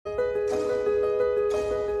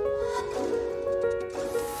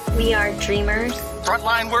We are dreamers.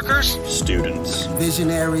 Frontline workers. Students.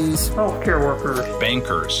 Visionaries. Healthcare workers.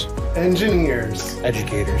 Bankers. Engineers.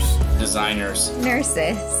 Educators. Designers.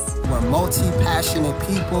 Nurses. We're multi-passionate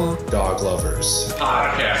people. Dog lovers.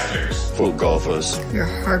 Podcasters. Full golfers. We're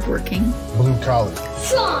hardworking. Blue collar.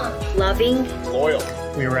 Strong. Loving. Loyal.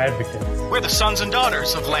 We are advocates. We're the sons and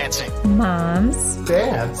daughters of Lansing. Moms.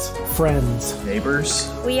 Dads. Friends.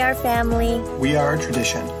 Neighbors. We are family. We are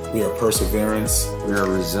tradition. We are perseverance. We are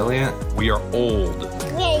resilient. We are old.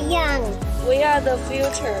 We're young. We are the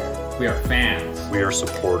future. We are fans. We are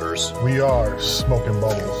supporters. We are smoking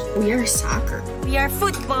bubbles. We are soccer. We are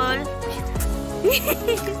football.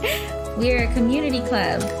 We are a community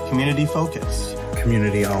club. Community focused.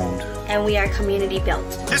 Community owned. And we are community built.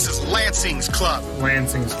 This is Lansing's Club.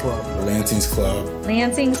 Lansing's Club. Lansing's Club.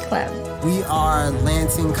 Lansing's Club. We are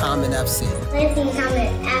Lansing Common FC. Lansing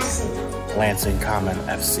Common FC. Lansing Common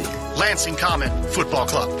FC. Lansing Common Football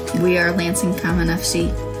Club. We are Lansing Common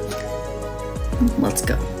FC. Let's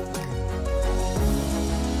go.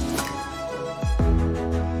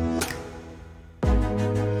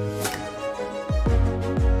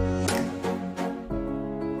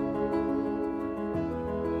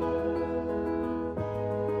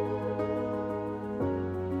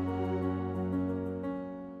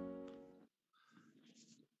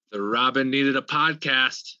 The Robin needed a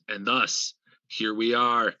podcast, and thus here we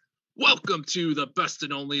are. Welcome to the best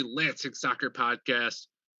and only Lansing Soccer Podcast.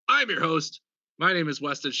 I'm your host. My name is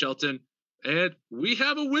Weston Shelton, and we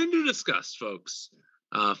have a win to discuss, folks.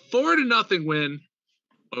 4-0 win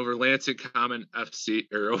over Lansing Common FC,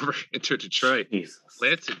 or over Inter Detroit. Jesus.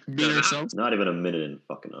 Lansing. Not even a minute in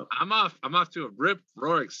fucking up. I'm off to a rip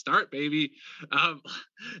roaring start, baby.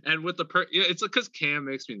 And with the it's because Cam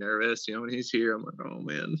makes me nervous. You know, when he's here, I'm like, oh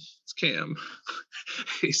man, it's Cam.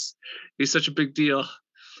 he's such a big deal.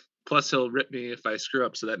 Plus, he'll rip me if I screw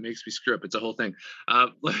up, so that makes me screw up. It's a whole thing.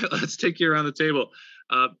 Let's take you around the table.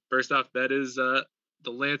 First off, that is the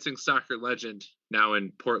Lansing soccer legend, now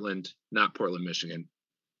in Portland, not Portland, Michigan.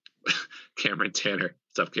 Cameron Tanner.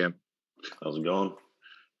 What's up, Cam? How's it going?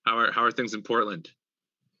 How are things in Portland?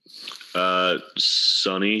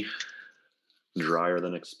 Sunny, drier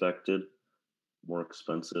than expected, more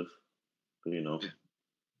expensive, but you know,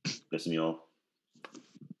 missing y'all.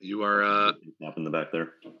 You are up in the back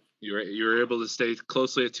there. You were able to stay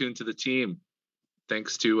closely attuned to the team,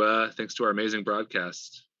 thanks to our amazing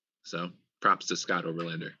broadcast. So props to Scott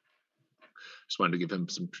Oberlander. Just wanted to give him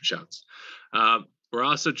some shouts. We're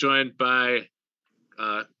also joined by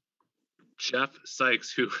Jeff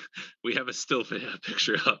Sykes, who we have a still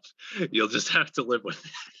picture of. You'll just have to live with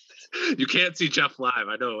it. You can't see Jeff live.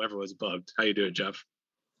 I know everyone's bugged. How you doing, Jeff?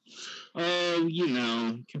 Oh, you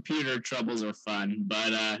know, computer troubles are fun,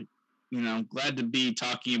 but you know, glad to be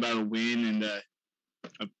talking about a win and a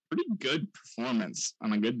pretty good performance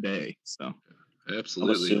on a good day. So,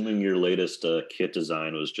 absolutely. I'm assuming your latest kit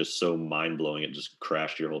design was just so mind blowing it just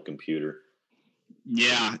crashed your whole computer.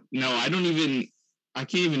 Yeah, no, I can't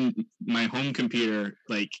even. My home computer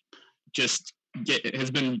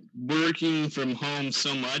has been working from home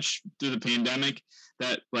so much through the pandemic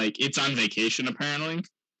that it's on vacation apparently.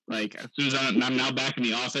 As soon as I'm now back in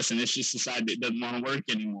the office, and it's just decided it doesn't want to work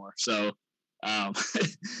anymore. So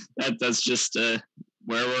that's just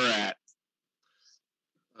where we're at.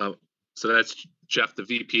 So that's Jeff, the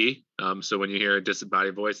VP. So when you hear a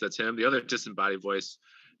disembodied voice, that's him. The other disembodied voice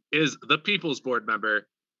is the People's Board member,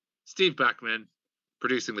 Steve Beckman,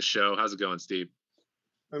 producing the show. How's it going, Steve?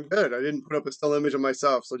 I'm good. I didn't put up a still image of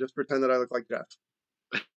myself, so just pretend that I look like Jeff.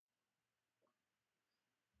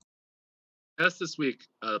 This week,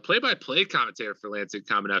 play-by-play commentator for Lansing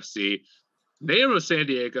Common FC, native of San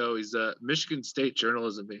Diego. He's a Michigan State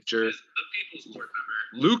journalism major. The People's Board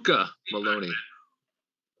member, Luca Maloney.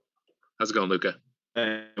 How's it going, Luca?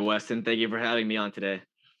 Hey, Weston. Thank you for having me on today.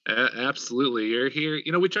 Absolutely. You're here.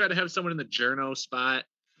 You know, we try to have someone in the journo spot.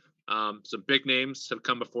 Some big names have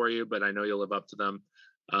come before you, but I know you'll live up to them.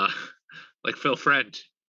 Like Phil Friend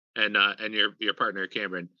and your partner,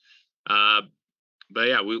 Cameron. But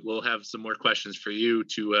yeah, we'll have some more questions for you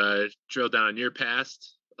to drill down on your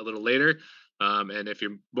past a little later. And if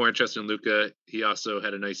you're more interested in Luca, he also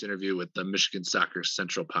had a nice interview with the Michigan Soccer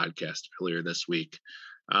Central podcast earlier this week.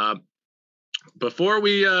 Before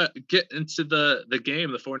we get into the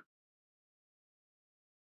game, the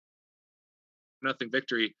 4-0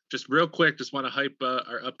 victory, just real quick, just want to hype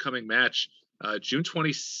our upcoming match. June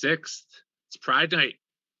 26th, it's Pride Night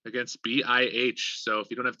against BIH. So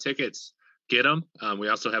if you don't have tickets, get them. We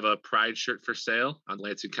also have a Pride shirt for sale on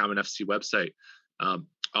Lansing Common FC website.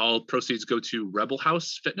 All proceeds go to Rebel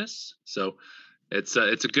House Fitness. So it's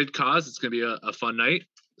a good cause. It's going to be a fun night.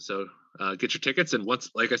 So get your tickets, and once,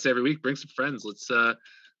 like I say every week, bring some friends.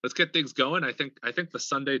 Let's get things going. I think the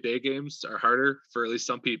Sunday day games are harder for at least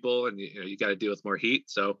some people, and you got to deal with more heat.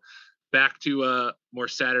 So back to more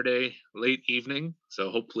Saturday late evening. So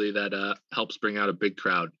hopefully that helps bring out a big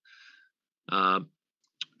crowd.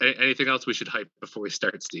 Anything else we should hype before we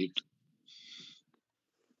start, Steve?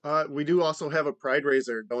 We do also have a pride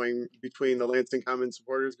raiser going between the Lansing Common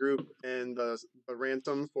Supporters Group and the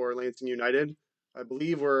ransom for Lansing United. I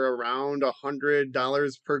believe we're around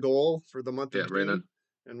 $100 per goal for the month of June, right,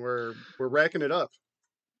 and we're racking it up.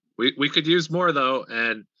 We could use more though,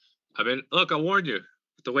 and I mean, look, I'll warn you,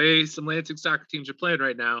 with the way some Lansing soccer teams are playing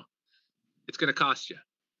right now, it's going to cost you.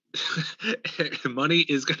 Money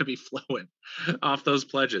is going to be flowing off those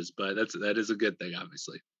pledges, but that is a good thing,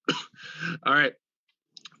 obviously. All right,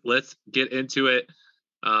 let's get into it.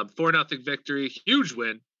 4-0 victory, huge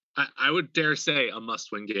win. I would dare say a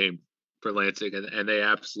must-win game for Lansing, and they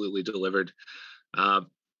absolutely delivered.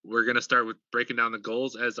 We're going to start with breaking down the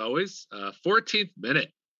goals as always. 14th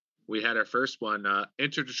minute, we had our first one.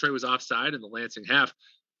 Inter Detroit was offside in the Lansing half.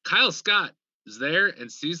 Kyle Scott is there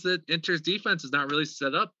and sees that Inter's defense is not really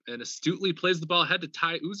set up and astutely plays the ball ahead to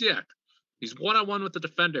Ty Uziak. He's one-on-one with the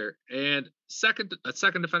defender, and a second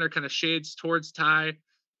defender kind of shades towards Ty.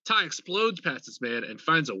 Ty explodes past this man and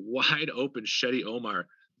finds a wide open Shetty Omar,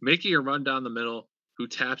 making a run down the middle, who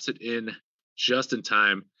taps it in just in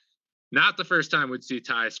time. Not the first time we'd see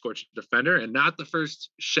Ty scorch a defender, and not the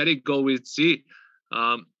first Shetty goal we'd see.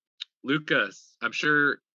 Lucas, I'm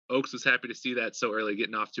sure Oaks was happy to see that so early,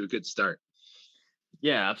 getting off to a good start.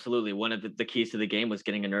 Yeah, absolutely. One of the keys to the game was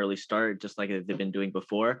getting an early start, just like they've been doing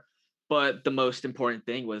before. But the most important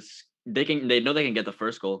thing was they know they can get the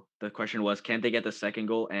first goal. The question was, can they get the second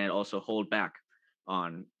goal and also hold back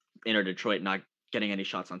on Inter Detroit not getting any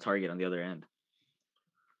shots on target on the other end?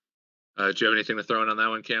 Do you have anything to throw in on that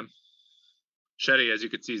one, Cam? Shetty, as you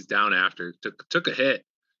could see, is down after. Took a hit,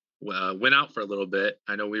 went out for a little bit.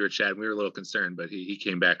 I know we were chatting. We were a little concerned, but he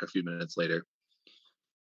came back a few minutes later.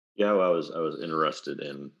 Yeah, well, I was interested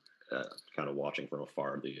in kind of watching from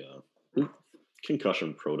afar the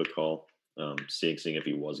concussion protocol, seeing if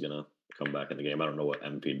he was going to come back in the game. I don't know what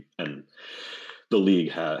MP and the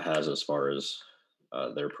league has as far as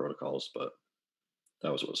their protocols, but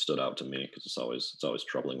that was what stood out to me, because it's always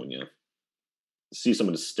troubling when you see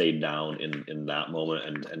someone stay down in that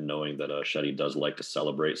moment, and knowing that Shetty does like to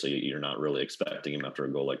celebrate, so you're not really expecting him after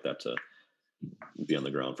a goal like that to be on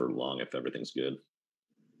the ground for long if everything's good.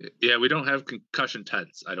 Yeah, we don't have concussion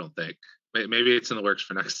tents, I don't think. Maybe it's in the works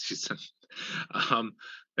for next season.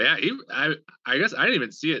 Yeah, I guess I didn't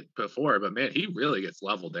even see it before, but man, he really gets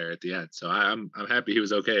leveled there at the end. So I'm happy he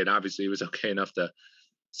was okay, and obviously he was okay enough to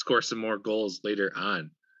score some more goals later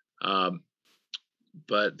on.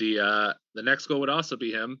 But the next goal would also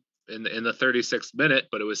be him in the 36th minute,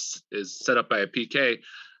 but is set up by a PK.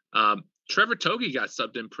 Trevor Togi got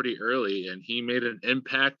subbed in pretty early, and he made an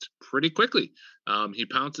impact pretty quickly. He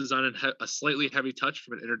pounces on a slightly heavy touch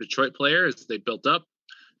from an Inter Detroit player as they built up,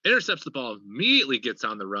 intercepts the ball, immediately gets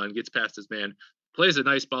on the run, gets past his man, plays a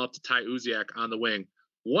nice ball up to Ty Uziak on the wing.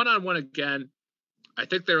 One-on-one again. I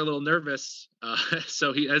think they're a little nervous.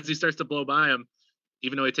 So as he starts to blow by him,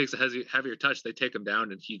 even though he takes a heavier touch, they take him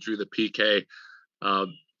down, and he drew the PK.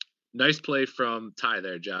 Nice play from Ty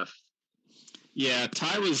there, Jeff. Yeah,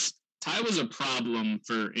 Ty was a problem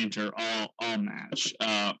for Inter all match.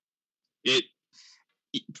 It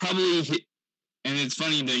probably hit, and it's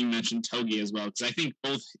funny that you mentioned Togi as well, because I think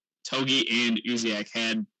both Togi and Uziak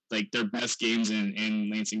had like their best games in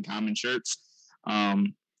Lansing Common shirts.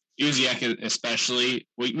 Uziak especially,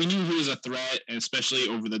 we knew he was a threat, and especially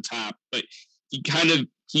over the top, but he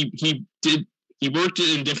worked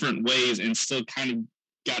it in different ways and still kind of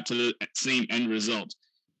got to the same end result.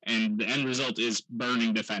 And the end result is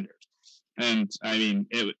burning defenders. And I mean,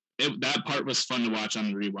 that part was fun to watch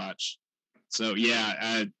on the rewatch. So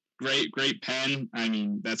yeah, great pen. I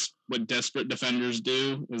mean, that's what desperate defenders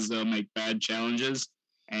do, is they'll make bad challenges,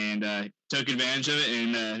 and took advantage of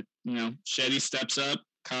it. And Shetty steps up,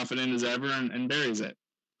 confident as ever, and buries it.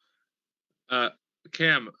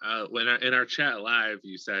 Cam, when in our chat live,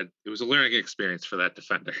 you said it was a learning experience for that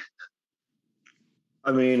defender.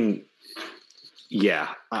 I mean,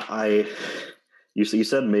 yeah, you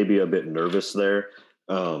said maybe a bit nervous there,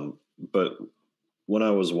 but when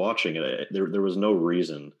I was watching it, there was no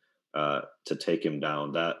reason to take him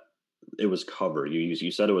down. That it was covered.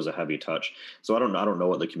 You said it was a heavy touch, so I don't know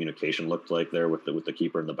what the communication looked like there with the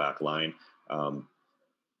keeper in the back line.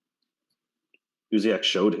 Uziak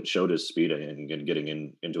showed his speed and getting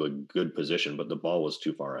into a good position, but the ball was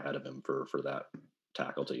too far ahead of him for that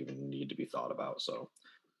tackle to even need to be thought about. So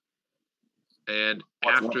And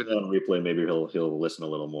Watch after it on replay, maybe he'll listen a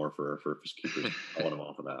little more for keepers calling him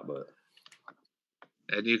off of that. But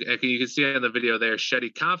you can see on the video there,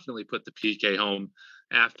 Shetty confidently put the PK home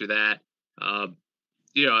after that. I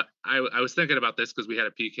was thinking about this because we had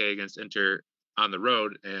a PK against Inter on the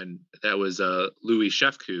road, and that was Louis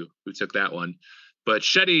Shefku who took that one. But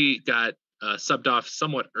Shetty got subbed off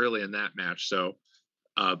somewhat early in that match, so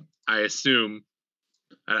I assume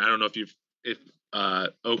I don't know if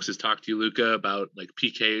Oaks has talked to you, Luca, about like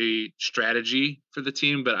PK strategy for the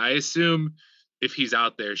team, but I assume if he's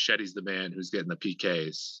out there, Shetty's the man who's getting the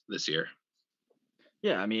PKs this year.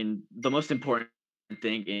 Yeah, I mean, the most important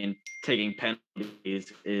thing in taking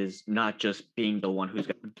penalties is not just being the one who's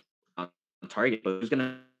going to on target, but who's going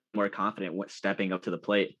to be more confident when stepping up to the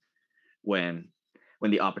plate when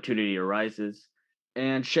the opportunity arises.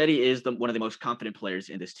 And Shetty is one of the most confident players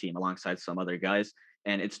in this team alongside some other guys.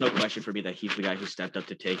 And it's no question for me that he's the guy who stepped up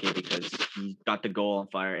to take it because he got the goal on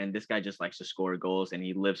fire. And this guy just likes to score goals and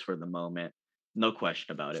he lives for the moment. No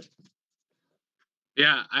question about it.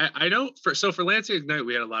 Yeah, I know. For Lansing Ignite,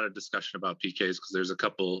 we had a lot of discussion about PKs because there's a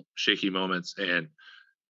couple shaky moments. And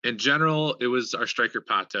in general, it was our striker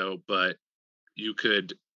Pato, but you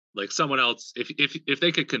could, like someone else, if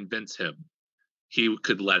they could convince him, he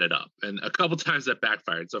could let it up. And a couple times that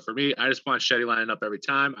backfired. So for me, I just want Shetty lining up every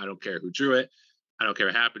time. I don't care who drew it. I don't care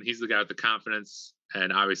what happened. He's the guy with the confidence.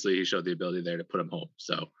 And obviously he showed the ability there to put him home.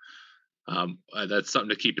 So that's something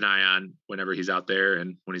to keep an eye on whenever he's out there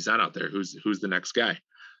and when he's not out there, who's the next guy.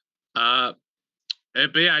 But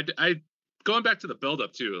yeah, I going back to the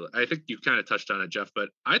buildup too. I think you kind of touched on it, Jeff, but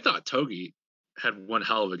I thought Togi had one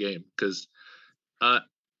hell of a game because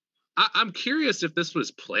I'm curious if this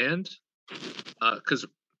was planned because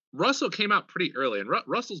Russell came out pretty early and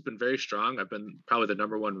Russell's been very strong. I've been probably the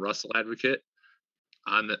number one Russell advocate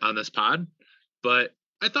on this pod, but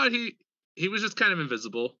I thought he was just kind of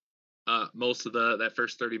invisible most of that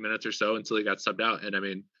first 30 minutes or so until he got subbed out. And I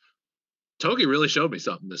mean, Togi really showed me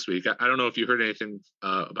something this week. I don't know if you heard anything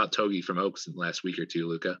about Togi from Oaks in the last week or two,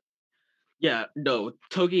 Luca. Yeah, no,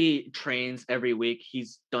 Togi trains every week.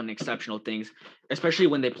 He's done exceptional things, especially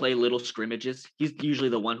when they play little scrimmages. He's usually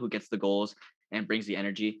the one who gets the goals and brings the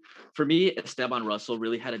energy. For me, Esteban Russell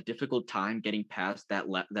really had a difficult time getting past that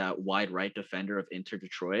wide right defender of Inter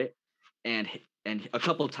Detroit. And a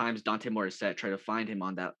couple of times Dante Morissette tried to find him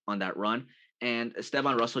on that run. And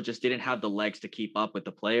Esteban Russell just didn't have the legs to keep up with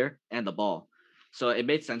the player and the ball. So it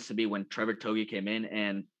made sense to me when Trevor Togi came in,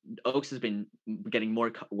 and Oaks has been getting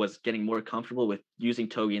more comfortable with using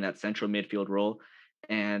Togi in that central midfield role.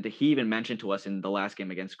 And he even mentioned to us in the last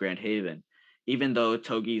game against Grand Haven, even though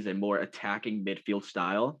Togi is a more attacking midfield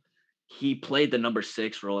style, he played the number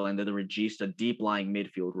 6 role and the Regista deep lying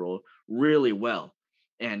midfield role really well.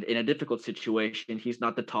 And in a difficult situation, he's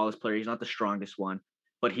not the tallest player, he's not the strongest one,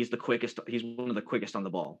 but he's the quickest. He's one of the quickest on the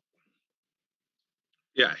ball.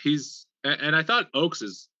 Yeah, and I thought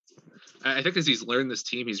Oaks I think as he's learned this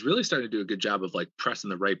team, he's really starting to do a good job of like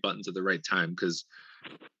pressing the right buttons at the right time. Because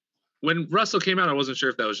when Russell came out, I wasn't sure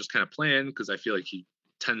if that was just kind of planned because I feel like he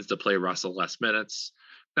tends to play Russell less minutes.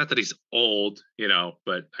 Not that he's old,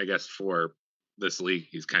 but I guess for this league,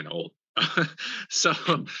 he's kind of old. So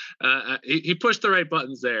he pushed the right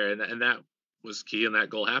buttons there, and that was key in that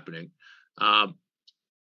goal happening.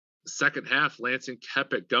 Second half, Lansing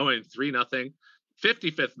kept it going 3-0.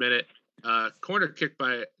 55th minute, corner kick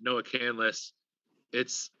by Noah Canlis.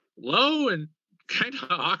 It's low and kind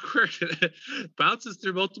of awkward. Bounces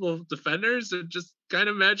through multiple defenders and just kind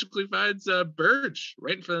of magically finds Burge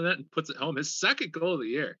right in front of the net and puts it home. His second goal of the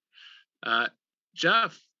year.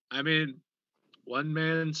 Jeff, I mean, one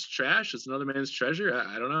man's trash is another man's treasure.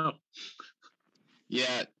 I don't know.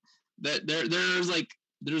 Yeah, there's like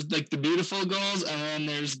the beautiful goals, and then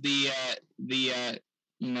there's the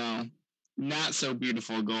not so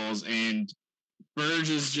beautiful goals, and Burge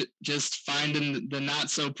is just finding the not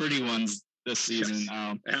so pretty ones this season.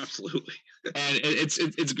 Yes, absolutely. And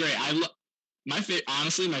it's great.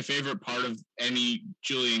 Honestly, my favorite part of any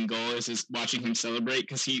Julian goal is watching him celebrate,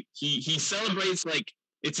 because he celebrates like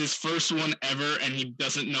it's his first one ever and he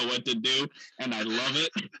doesn't know what to do, and I love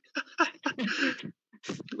it.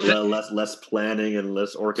 less planning and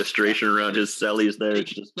less orchestration around his cellies there.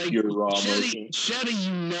 It's just like pure raw motion.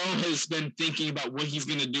 Shetty, has been thinking about what he's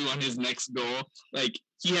going to do on his next goal. Like,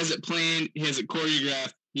 he has it planned, he has it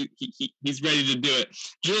choreographed, he's ready to do it.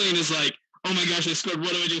 Julian is like, oh my gosh, I scored,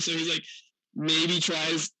 what do I do? So he's like, maybe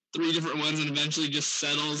tries 3 different ones and eventually just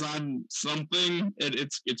settles on something.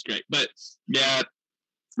 It's great. But yeah,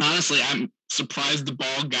 honestly, I'm surprised the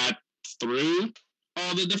ball got through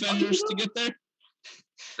all the defenders to get there.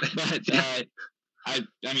 But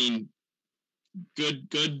I mean,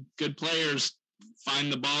 good players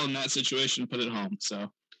find the ball in that situation, put it home. So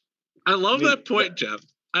I love that point, Jeff.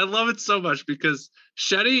 I love it so much because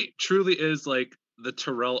Shetty truly is like the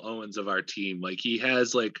Terrell Owens of our team. Like he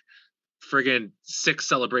has like friggin' 6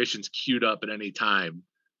 celebrations queued up at any time,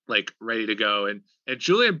 like ready to go. And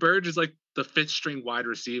Julian Burge is like the 5th string wide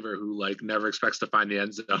receiver who like never expects to find the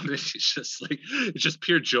end zone. He's just like, it's just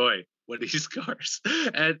pure joy when he scores.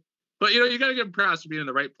 But you got to give him props for being in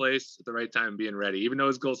the right place at the right time and being ready. Even though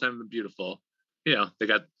his goals haven't been beautiful, they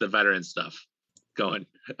got the veteran stuff going.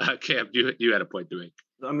 Cam, you had a point to make.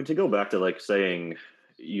 I mean, to go back to like saying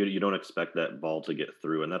you don't expect that ball to get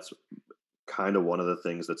through, and that's kind of one of the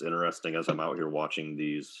things that's interesting as I'm out here watching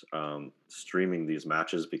these, streaming these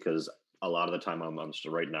matches, because a lot of the time I'm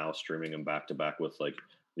right now streaming them back to back with like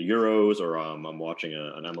the Euros, or I'm watching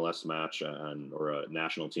an MLS match or a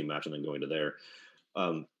national team match and then going to there.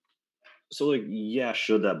 So like, yeah,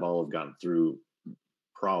 should that ball have gotten through?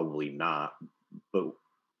 Probably not. But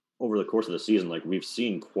over the course of the season, like we've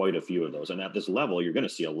seen quite a few of those. And at this level, you're going to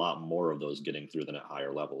see a lot more of those getting through than at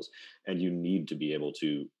higher levels. And you need to be able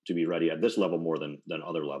to be ready at this level more than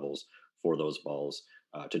other levels for those balls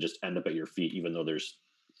to just end up at your feet, even though there's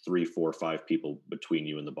 3, 4, 5 people between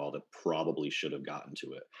you and the ball that probably should have gotten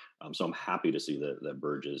to it. So I'm happy to see that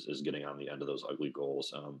Burge is getting on the end of those ugly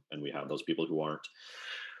goals. And we have those people who aren't,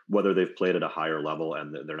 whether they've played at a higher level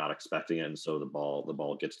and they're not expecting it, and so the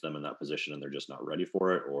ball gets them in that position and they're just not ready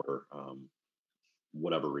for it, or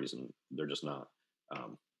whatever reason, they're just not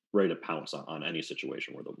ready to pounce on any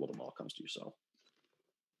situation where the ball comes to you. So,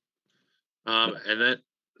 and then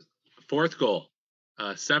 4th goal,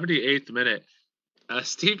 78th minute.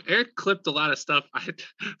 Steve, Eric clipped a lot of stuff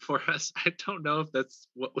for us. I don't know if that's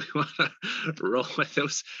what we want to roll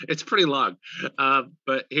with. It's pretty long,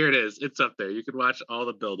 but here it is. It's up there. You can watch all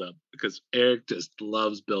the buildup because Eric just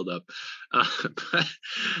loves buildup.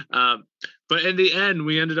 But in the end,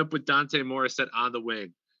 we ended up with Dante Morissette on the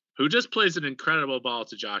wing, who just plays an incredible ball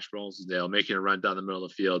to Josh Rosendale, making a run down the middle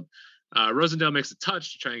of the field. Rosendale makes a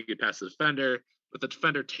touch to try and get past the defender, but the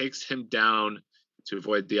defender takes him down to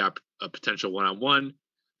avoid a potential one-on-one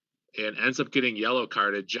and ends up getting yellow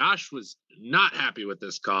carded. Josh was not happy with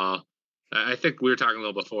this call. I think we were talking a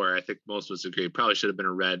little before. I think most of us agree. Probably should have been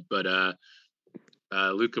a red, but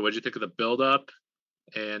Luca, what'd you think of the build-up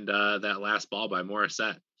and that last ball by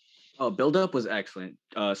Morissette? Oh, build-up was excellent.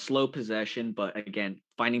 Slow possession, but again,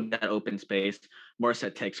 finding that open space.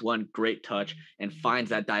 Morissette takes one great touch and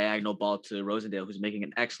finds that diagonal ball to Rosendale, who's making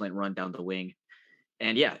an excellent run down the wing.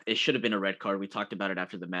 And yeah, it should have been a red card. We talked about it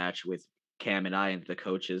after the match with Cam and I and the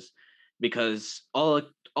coaches, because all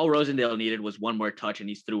Rosendale needed was one more touch and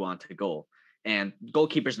he's through onto goal. And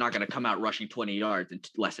goalkeeper's not going to come out rushing 20 yards in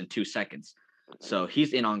less than 2 seconds. So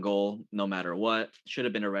he's in on goal no matter what. Should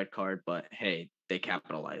have been a red card, but hey, they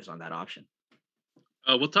capitalized on that option.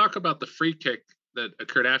 We'll talk about the free kick that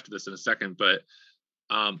occurred after this in a second, but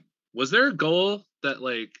was there a goal that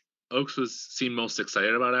like Oaks seemed most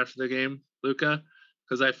excited about after the game, Luca?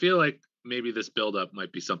 Because I feel like maybe this buildup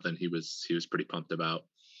might be something he was pretty pumped about.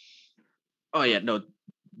 Oh yeah, no,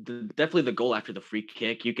 definitely the goal after the free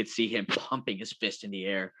kick. You could see him pumping his fist in the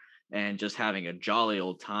air and just having a jolly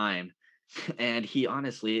old time. And he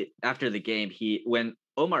honestly, after the game, when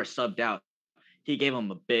Omar subbed out, he gave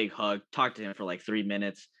him a big hug, talked to him for like 3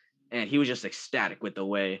 minutes, and he was just ecstatic with the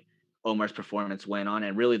way Omar's performance went on,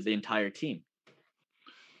 and really the entire team.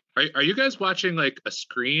 Are you guys watching like a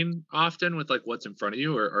screen often with like what's in front of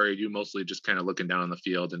you, or are you mostly just kind of looking down on the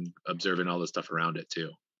field and observing all the stuff around it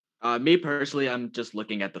too? Me personally, I'm just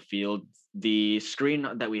looking at the field. The screen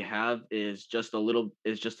that we have is just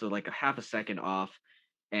like a half a second off,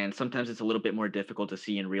 and sometimes it's a little bit more difficult to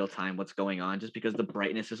see in real time what's going on, just because the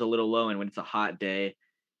brightness is a little low, and when it's a hot day,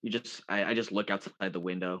 I just look outside the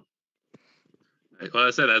window. Well,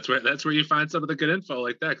 I said that's where you find some of the good info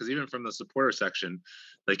like that, because even from the supporter section,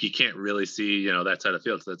 like you can't really see that side of the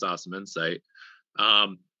field. So that's awesome insight.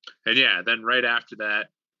 And yeah, then right after that,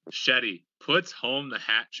 Shetty puts home the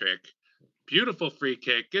hat trick. Beautiful free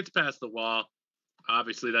kick, gets past the wall.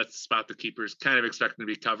 Obviously, that's the spot the keeper's kind of expecting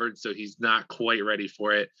to be covered, so he's not quite ready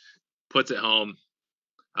for it. Puts it home.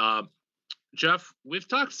 Jeff, we've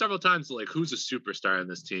talked several times like who's a superstar in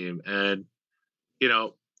this team, and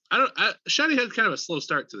Shetty had kind of a slow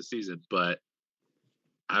start to the season, but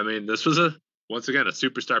I mean, this was once again a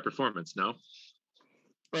superstar performance. No,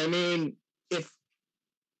 I mean, if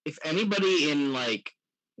anybody in like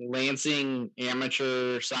Lansing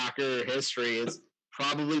amateur soccer history is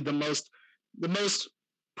probably the most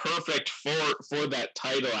perfect for that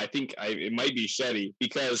title, I think it might be Shetty,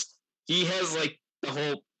 because he has like the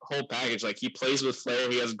whole whole package. Like he plays with flair,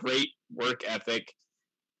 he has great work ethic,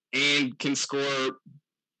 and can score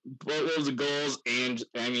boatloads of goals. And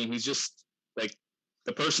I mean, he's just like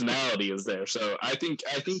the personality is there. So I think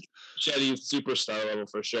Chetty's superstar level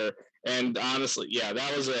for sure. And honestly, yeah,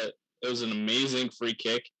 it was an amazing free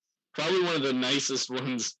kick. Probably one of the nicest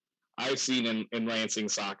ones I've seen in Lansing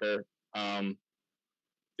soccer.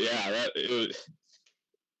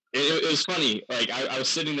 It was funny. Like I was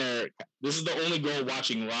sitting there. This is the only goal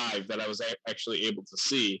watching live that I was actually able to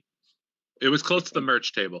see. It was close to the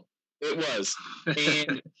merch table. It was,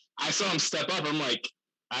 and I saw him step up. I'm like,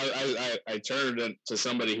 I turned to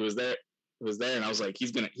somebody who was there, and I was like,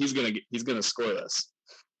 he's gonna score this,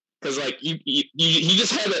 because like he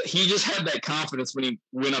just had that confidence when he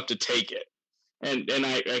went up to take it, and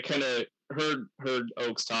I kind of heard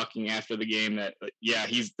Oaks talking after the game that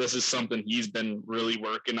this is something he's been really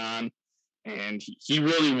working on, and he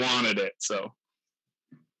really wanted it. So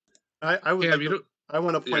I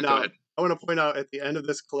want to point out at the end of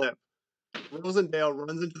this clip, Rosendale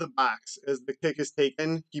runs into the box as the kick is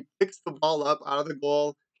taken. He picks the ball up out of the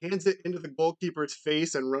goal, hands it into the goalkeeper's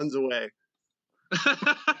face, and runs away.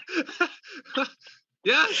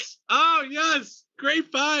 Yes. Oh, yes. Great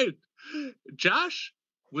find. Josh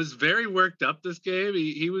was very worked up this game.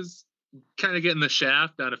 He was kind of getting the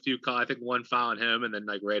shaft on a few calls. I think one foul on him, and then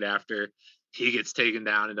like right after he gets taken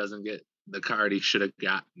down and doesn't get the card he should have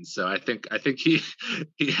gotten. So I think he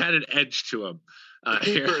had an edge to him.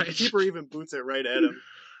 The keeper even boots it right at him.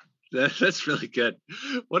 That's really good.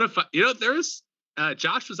 What if there was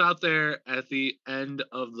Josh was out there at the end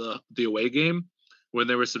of the away game when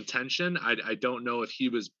there was some tension. I don't know if he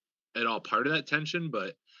was at all part of that tension,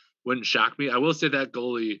 but wouldn't shock me. I will say that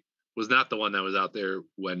goalie was not the one that was out there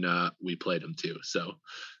when we played him too. So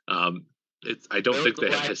I don't think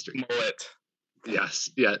they have history. Mullet. Yes,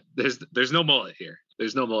 yeah. There's no mullet here.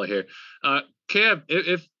 There's no mullet here. Cam,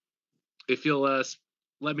 if you'll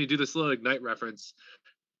let me do this little Ignite reference,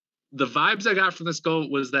 the vibes I got from this goal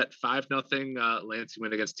was that 5-0 Lansing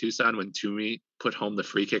win against Tucson when Toomey put home the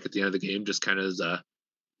free kick at the end of the game, just kind of as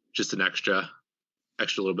just an extra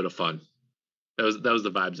little bit of fun. That was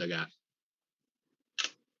the vibes I got.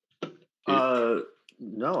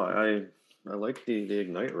 No, I like the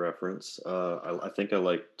Ignite reference. I think I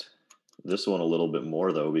liked this one a little bit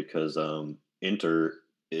more though, because Inter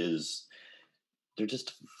they're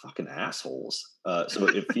just fucking assholes. So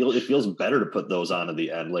it feels better to put those on at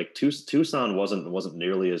the end. Like Tucson wasn't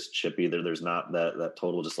nearly as chippy. There's not that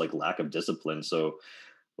total just like lack of discipline. So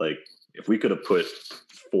like if we could have put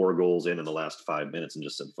 4 goals in the last 5 minutes and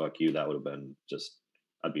just said fuck you, that would have been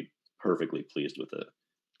I'd be perfectly pleased with it.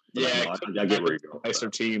 But yeah, I get where you're going. Nicer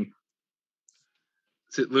team.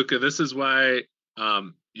 So, Luca, this is why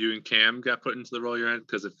you and Cam got put into the role you're in,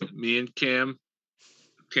 because if me and Cam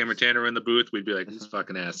or Tanner were in the booth, we'd be like, these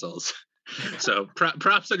fucking assholes. So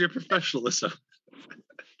props on your professionalism.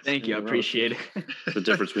 Thank you. I appreciate it. The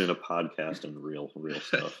difference between a podcast and real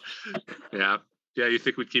stuff. Yeah. You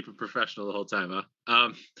think we'd keep it professional the whole time, huh?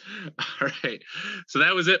 All right. So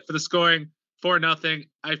that was it for the scoring. 4-0.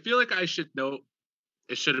 I feel like I should note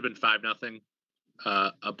it should have been 5-0.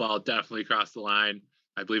 A ball definitely crossed the line.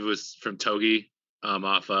 I believe it was from Togi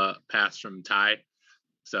off a pass from Ty.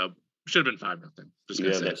 So should have been 5-0. Just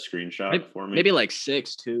gonna say that screenshot for me. Maybe like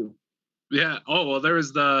 6-2. Yeah. Oh well, there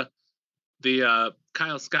was the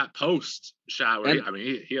Kyle Scott post shot where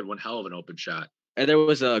he had one hell of an open shot. And there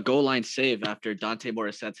was a goal line save after Dante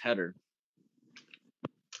Morissette's header.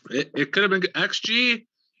 It could have been XG. It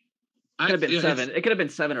could have been 7. It could have been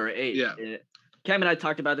 7 or 8. Yeah. Cam and I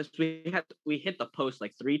talked about this. We hit the post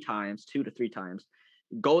like 3 times, 2 to 3 times.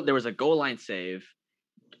 There was a goal line save.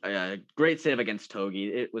 Great save against Togi.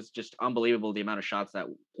 It was just unbelievable the amount of shots that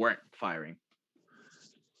weren't firing.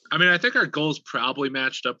 I mean, I think our goals probably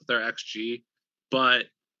matched up with our XG, but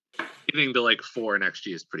getting to like 4 in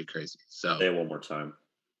XG is pretty crazy. So say it one more time.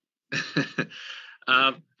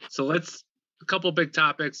 So a couple big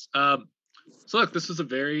topics. So look, this was a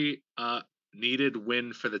very needed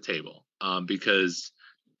win for the table because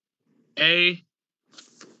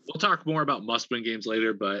we'll talk more about must-win games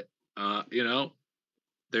later, but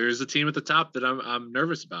there's a team at the top that I'm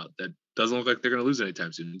nervous about that doesn't look like they're going to lose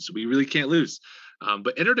anytime soon. So we really can't lose.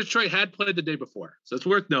 But Inter Detroit had played the day before, so it's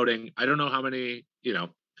worth noting. I don't know how many, no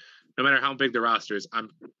matter how big the roster is,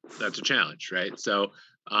 that's a challenge, right? So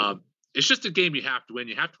it's just a game you have to win.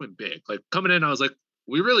 You have to win big. Like coming in, I was like,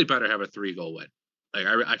 we really better have a 3-goal win. Like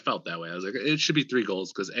I felt that way. I was like, it should be 3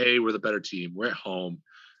 goals because we're the better team. We're at home,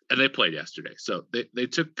 and they played yesterday, so they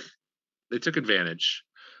took advantage.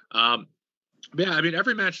 Yeah, I mean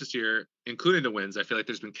every match this year, including the wins, I feel like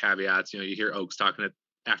there's been caveats. You hear Oaks talking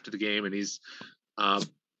after the game, and he's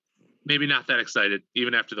maybe not that excited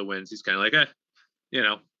even after the wins. He's kind of like,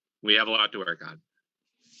 we have a lot to work on.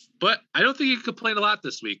 But I don't think he complained a lot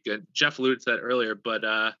this week. And Jeff alluded to that earlier. But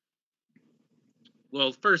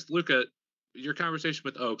well, first, Luca, your conversation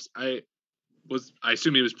with Oaks, I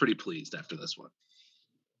assume he was pretty pleased after this one.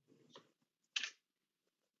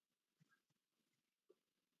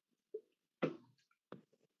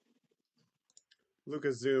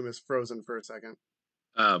 Luca's Zoom is frozen for a second.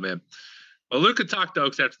 Oh man. Well, Luca talked to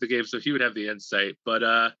Oaks after the game, so he would have the insight. But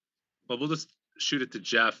we'll just shoot it to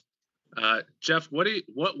Jeff. Jeff, what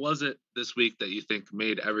was it this week that you think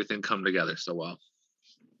made everything come together so well?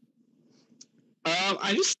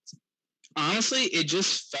 Honestly, it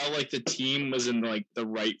just felt like the team was in like the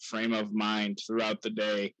right frame of mind throughout the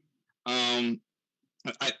day. Being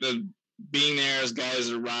there as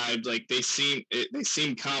guys arrived, like they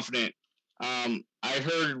seemed confident. I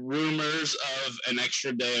heard rumors of an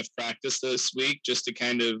extra day of practice this week just to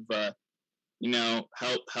kind of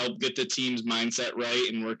help get the team's mindset right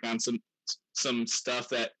and work on some stuff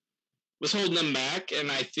that was holding them back.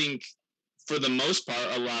 And I think for the most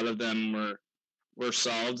part, a lot of them were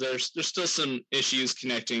solved. There's still some issues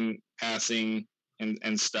connecting passing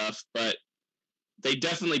and stuff, but they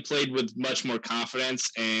definitely played with much more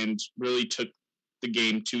confidence and really took the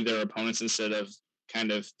game to their opponents instead of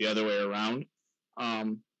kind of the other way around.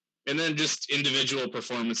 And then just individual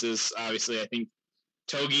performances. Obviously, I think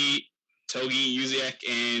Togi, Uziak,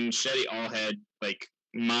 and Shetty all had like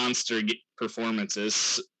monster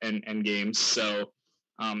performances and games. So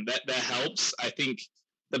that helps. I think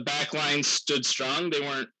the back line stood strong. They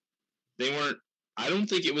weren't. I don't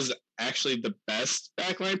think it was actually the best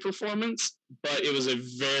backline performance, but it was a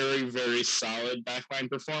very, very solid backline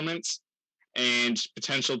performance and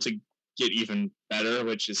potential to get even better,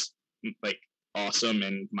 which is like awesome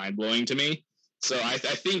and mind blowing to me. So I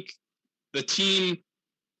think the team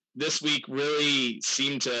this week really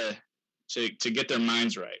seemed to get their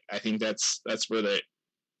minds right. I think that's where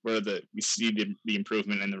we see the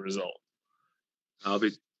improvement in the result. I'll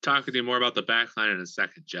be talking to you more about the back line in a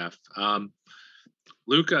second, Jeff.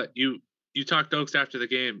 Luca, you talked to Oaks after the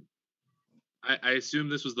game. I assume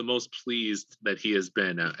this was the most pleased that he has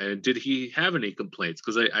been. And did he have any complaints?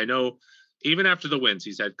 Because I know even after the wins,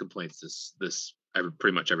 he's had complaints this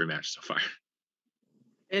pretty much every match so far.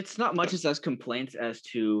 It's not much as complaints as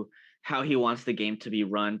to how he wants the game to be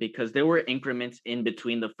run, because there were increments in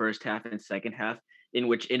between the first half and second half in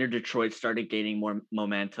which Inter Detroit started gaining more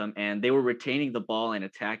momentum, and they were retaining the ball and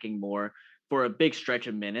attacking more for a big stretch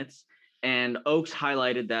of minutes. And Oaks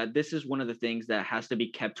highlighted that this is one of the things that has to be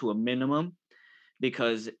kept to a minimum,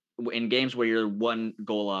 because in games where you're 1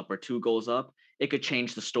 goal up or 2 goals up, it could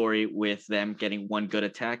change the story with them getting one good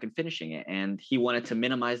attack and finishing it. And he wanted to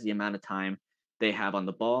minimize the amount of time they have on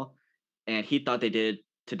the ball. And he thought they did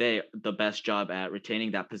today the best job at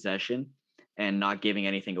retaining that possession and not giving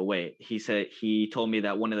anything away. He told me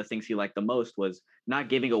that one of the things he liked the most was not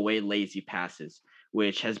giving away lazy passes,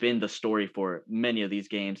 which has been the story for many of these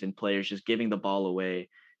games, and players just giving the ball away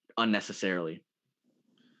unnecessarily.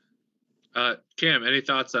 Cam, any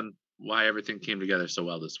thoughts on why everything came together so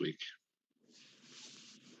well this week?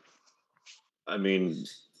 I mean,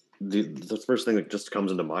 the first thing that just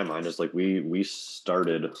comes into my mind is like we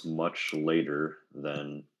started much later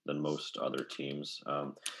than most other teams.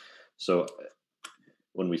 So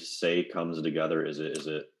when we say comes together, is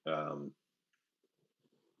it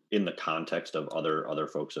in the context of other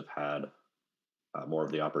folks have had more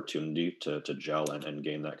of the opportunity to gel and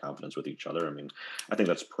gain that confidence with each other? I mean, I think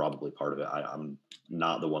that's probably part of it. I'm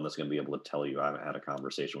not the one that's going to be able to tell you. I haven't had a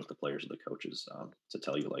conversation with the players or the coaches to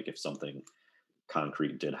tell you like if something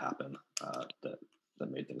concrete did happen that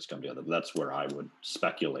made things come together. That's where I would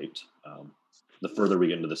speculate. The further we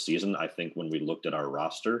get into the season, I think when we looked at our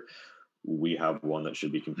roster, we have one that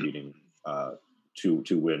should be competing to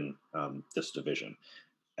win this division.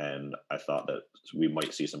 And I thought that we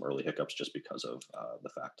might see some early hiccups just because of the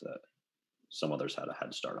fact that some others had a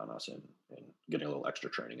head start on us in getting a little extra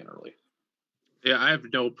training in early. Yeah, I have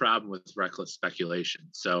no problem with reckless speculation.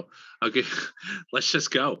 So, okay, let's just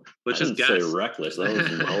go. Let's just guess. Say reckless. That was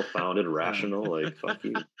well-founded, rational. Like, fuck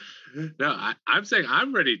you. No, I'm saying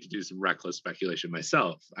I'm ready to do some reckless speculation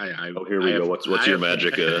myself. Here we go. What's your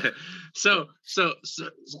magic? So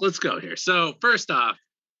let's go here. So first off,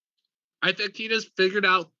 I think he just figured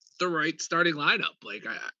out the right starting lineup. Like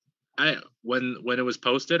I when it was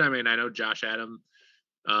posted, I mean, I know Josh Adam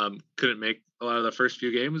couldn't make a lot of the first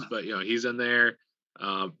few games, but he's in there.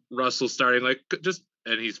 Russell starting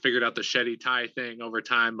and he's figured out the Shetty Ty thing over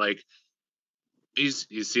time. Like he's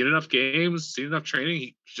seen enough games, seen enough training.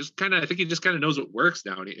 He just kind of, I think he just kind of knows what works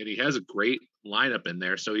now, and he has a great lineup in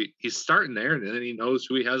there. So he's starting there, and then he knows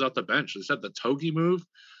who he has off the bench. They said the Togi move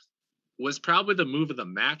was probably the move of the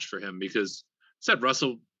match for him because said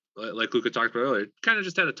Russell, like Luca talked about earlier, kind of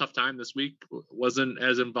just had a tough time this week, wasn't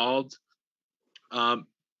as involved.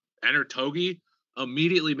 Enter Togi,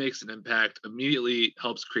 immediately makes an impact, immediately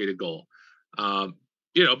helps create a goal. But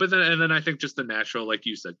then I think just the natural, like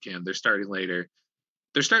you said, Cam, they're starting later.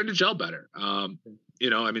 They're starting to gel better.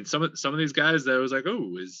 Some of these guys that was like,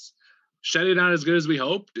 oh, is Shetty not as good as we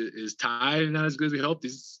hoped? Is Ty not as good as we hoped?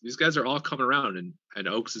 These guys are all coming around, and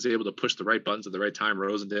Oaks is able to push the right buttons at the right time.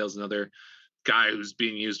 Rosendale's another guy who's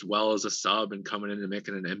being used well as a sub and coming in and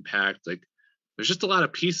making an impact. Like, there's just a lot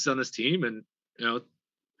of pieces on this team, and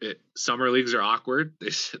summer leagues are awkward.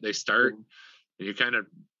 They start, and you're kind of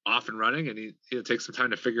off and running, and it takes some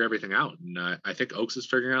time to figure everything out. And I think Oaks is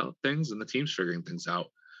figuring out things, and the team's figuring things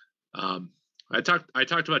out. I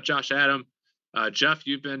talked about Josh Adam. Jeff,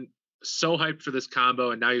 you've been so hyped for this combo,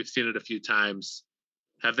 and now you've seen it a few times.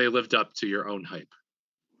 Have they lived up to your own hype?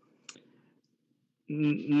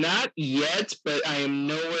 Not yet, but I am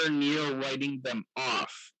nowhere near writing them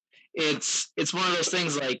off. It's one of those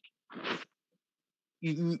things like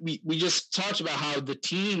we just talked about how the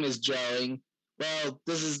team is gelling. Well,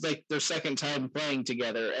 this is like their second time playing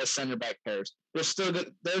together as center back pairs. They're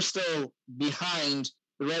still behind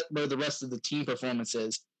where the rest of the team performance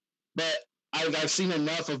is. But I've seen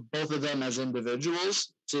enough of both of them as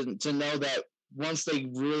individuals to know that once they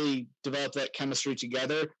really develop that chemistry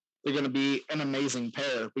together, they're going to be an amazing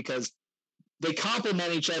pair because they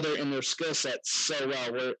complement each other in their skill sets so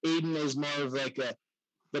well. Where Aiden is more of like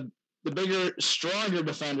the bigger, stronger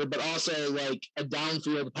defender, but also like a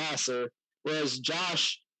downfield passer, whereas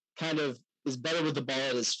Josh kind of is better with the ball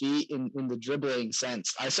at his feet in the dribbling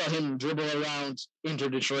sense. I saw him dribble around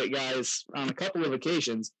Inter-Detroit guys on a couple of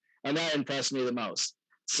occasions, and that impressed me the most.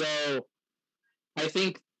 So I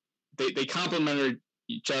think they complemented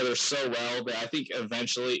each other so well that I think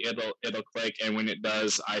eventually it'll click, and when it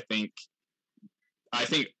does, I think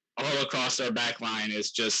all across our back line is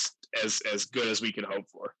just as good as we could hope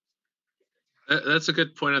for. That's a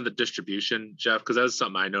good point on the distribution, Jeff, because that's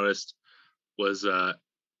something I noticed was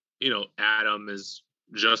Adam is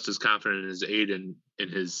just as confident as Aiden in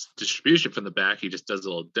his distribution from the back. He just does it a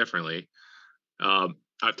little differently.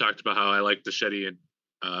 I've talked about how I like the Shetty and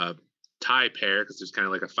Ty pair because there's kind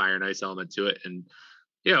of like a fire and ice element to it, and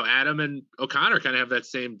Adam and O'Connor kind of have that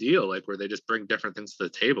same deal, like where they just bring different things to the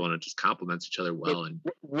table and it just complements each other well. And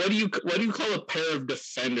what do you call a pair of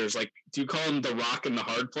defenders? Like, do you call them the rock in the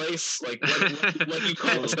hard place? Like, what do you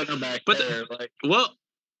call a center back pair?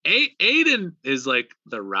 Aiden is like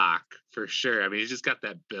the rock for sure. I mean, he's just got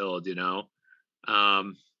that build,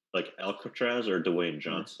 like Alcatraz or Dwayne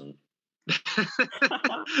Johnson.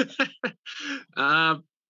 I'm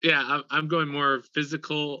going more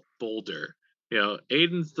physical, boulder.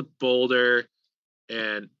 Aiden's the boulder,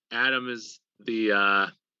 and Adam is the.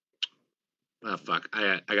 Oh fuck!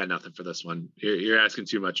 I got nothing for this one. You're asking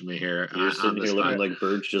too much of me here. You're sitting here looking like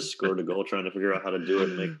Burge just scored a goal, trying to figure out how to do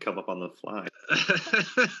it and come up on the fly.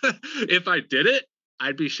 If I did it,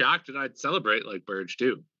 I'd be shocked and I'd celebrate like Burge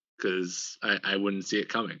too, because I wouldn't see it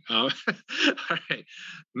coming. All right,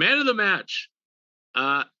 man of the match.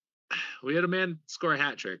 We had a man score a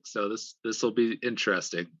hat trick, so this will be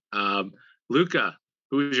interesting. Luca,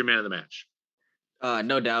 who is your man of the match?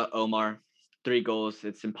 No doubt, Omar. 3 goals.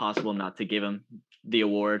 It's impossible not to give him the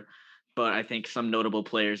award. But I think some notable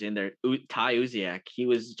players in there. Ty Uziak, he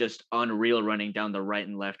was just unreal running down the right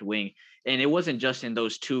and left wing. And it wasn't just in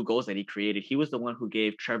those 2 goals that he created. He was the one who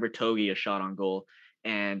gave Trevor Togi a shot on goal.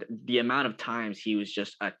 And the amount of times he was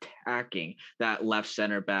just attacking that left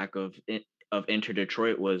center back of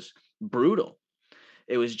Inter-Detroit was brutal.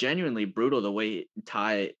 It was genuinely brutal the way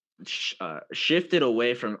Ty shifted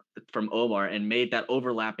away from Omar and made that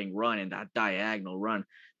overlapping run and that diagonal run.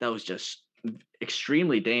 That was just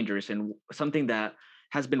extremely dangerous and something that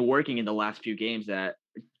has been working in the last few games that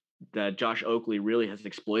Josh Oakley really has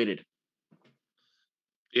exploited.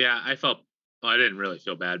 Yeah, I didn't really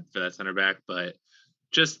feel bad for that center back, but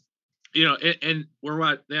just, and we're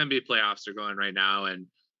what the NBA playoffs are going right now. And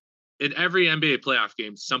in every NBA playoff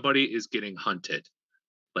game, somebody is getting hunted.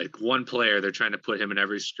 Like one player, they're trying to put him in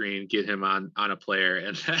every screen, get him on a player.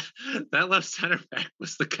 And that left center back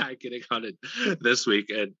was the guy getting hunted this week.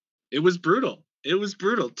 And it was brutal.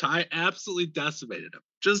 Ty absolutely decimated him.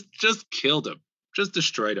 Just killed him. just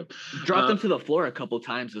destroyed him. Dropped him to the floor a couple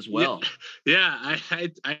times as well. Yeah,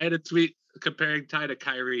 I had a tweet comparing Ty to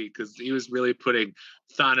Kyrie because he was really putting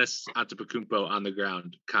Giannis Antetokounmpo on the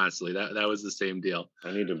ground constantly. That was the same deal.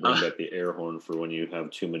 I need to bring back the air horn for when you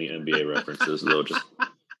have too many NBA references, though. Just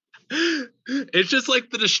it's just like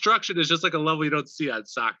the destruction is just like a level you don't see on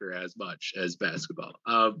soccer as much as basketball.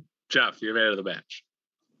 Jeff, you're man of the match.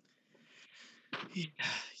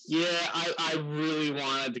 Yeah, I really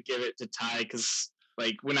wanted to give it to Ty because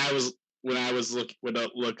like when I was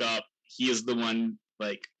look up, he is the one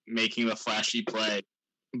like making the flashy play.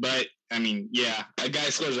 But I mean, yeah, a guy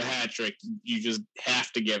scores a hat trick, you just have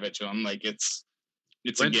to give it to him. Like it's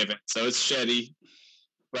a given. So it's Shetty.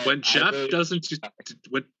 When Jeff doesn't do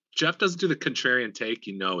the contrarian take,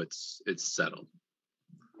 you know it's settled.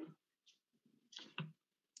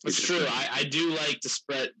 It's true. I do like to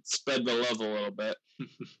spread the love a little bit.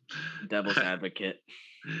 Devil's advocate.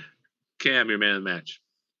 Cam, your man of the match.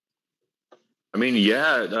 I mean,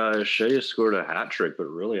 yeah, Shea scored a hat trick, but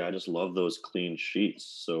really, I just love those clean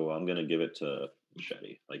sheets. So I'm gonna give it to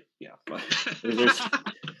Shetty. Like, yeah,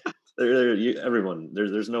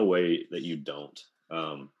 there's no way that you don't.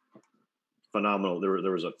 Phenomenal.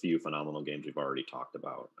 There was a few phenomenal games we've already talked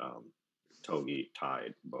about. Togi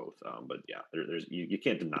tied both, but yeah, there's you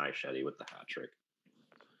can't deny Shetty with the hat trick.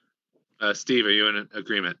 Steve, are you in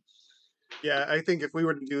agreement? Yeah, I think if we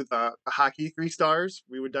were to do the hockey 3 stars,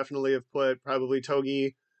 we would definitely have put probably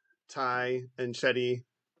Togi, Ty, and Shetty,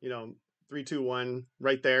 3, 2, 1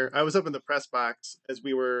 right there. I was up in the press box as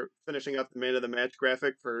we were finishing up the man of the match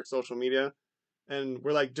graphic for social media, and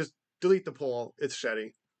we're like, just delete the poll. It's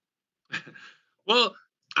Shetty. Well,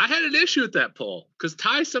 I had an issue with that poll because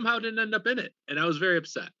Ty somehow didn't end up in it, and I was very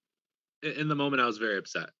upset. In the moment, I was very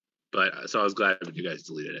upset. But so I was glad when you guys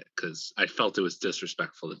deleted it because I felt it was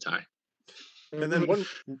disrespectful to Ty. And then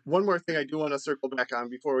one more thing I do want to circle back on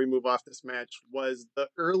before we move off this match was the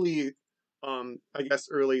early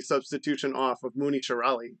substitution off of Mooney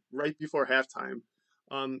Shirali right before halftime.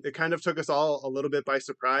 It kind of took us all a little bit by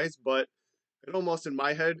surprise, but it almost in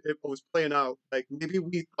my head, it was playing out like maybe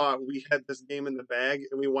we thought we had this game in the bag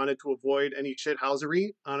and we wanted to avoid any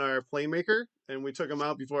shithousery on our playmaker, and we took him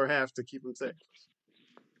out before half to keep him safe.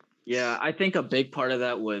 Yeah, I think a big part of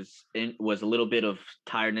that was a little bit of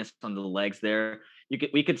tiredness on the legs there.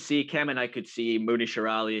 We could see, Cam and I could see Mooney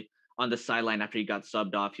Shirali on the sideline after he got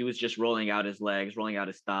subbed off. He was just rolling out his legs, rolling out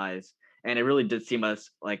his thighs, and it really did seem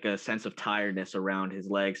like a sense of tiredness around his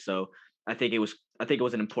legs. So I think it was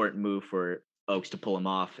an important move for Oaks to pull him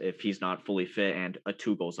off if he's not fully fit and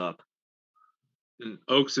 2 goals up. And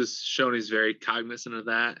Oaks has shown he's very cognizant of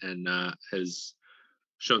that and has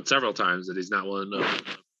shown several times that he's not willing to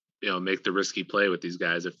make the risky play with these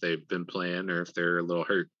guys if they've been playing or if they're a little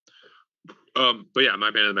hurt. But yeah,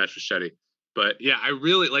 my man of the match was Shetty. But yeah, I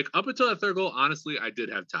really up until that 3rd goal, honestly, I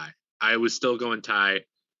did have Ty. I was still going Ty.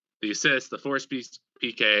 The assist, the force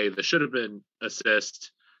PK, the should have been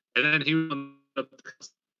assist, and then he went up.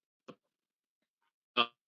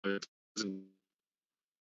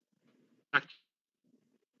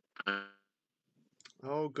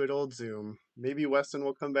 Oh, good old Zoom. Maybe Weston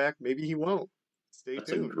will come back. Maybe he won't. Stay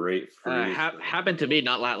tuned. A great happened to me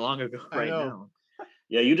not that long ago. Right now.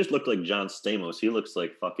 Yeah, you just look like John Stamos. He looks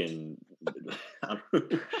like fucking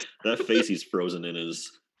that face he's frozen in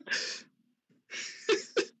is.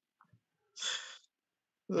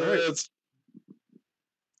 All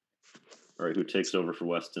right, who takes over for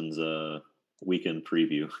Weston's weekend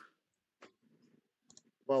preview?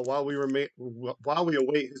 Well, while we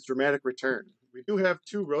await his dramatic return, we do have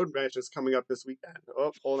 2 road matches coming up this weekend.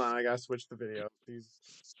 Oh, hold on, I gotta switch the video.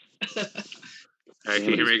 All right, can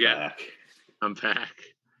you hear me again? Back. I'm back.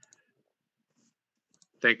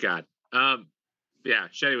 Thank God. Yeah,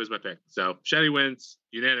 Shetty was my pick. So Shetty wins,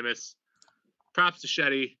 unanimous. Props to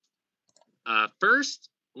Shetty. First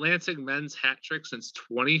Lansing men's hat trick since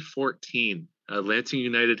 2014. Lansing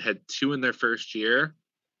United had 2 in their first year.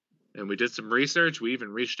 And we did some research. We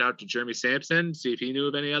even reached out to Jeremy Sampson to see if he knew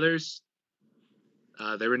of any others.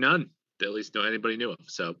 There were none that at least anybody knew of.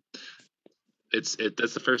 So that's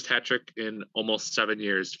the first hat trick in almost 7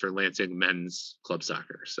 years for Lansing men's club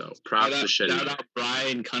soccer. So props to Shetty. Shout out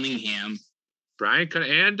Brian Cunningham.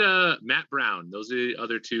 And Matt Brown. Those are the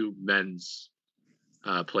other 2 men's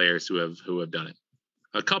players who have done it.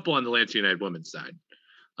 A couple on the Lansing United women's side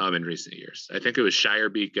in recent years. I think it was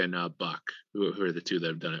Shirebeak and Buck who are the 2 that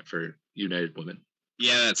have done it for United women.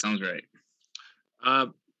 Yeah, that sounds right.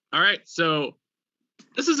 All right, so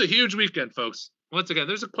this is a huge weekend, folks. Once again,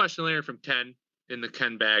 there's a question later from Ken in the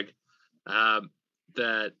Ken bag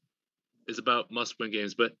that is about must-win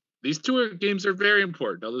games, but these 2 games are very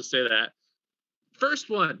important. I'll just say that. first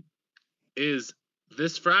one is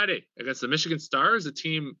this Friday against the Michigan Stars, a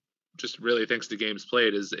team just really thanks to games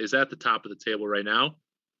played is at the top of the table right now.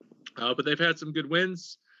 But they've had some good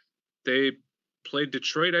wins. They played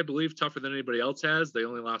Detroit, I believe, tougher than anybody else has. They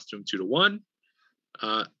only lost to them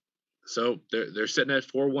 2-1. So they're sitting at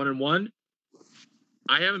 4-1-1.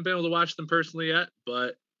 I haven't been able to watch them personally yet,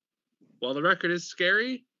 but while the record is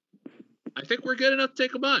scary, I think we're good enough to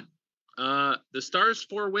take them on. The Stars'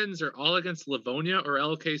 4 wins are all against Livonia or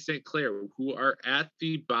LK St. Clair, who are at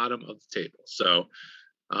the bottom of the table. So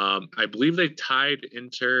I believe they tied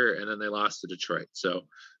Inter and then they lost to Detroit. So,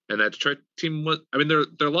 and that Detroit team was, I mean,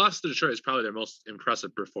 their loss to Detroit is probably their most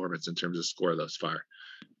impressive performance in terms of score thus far.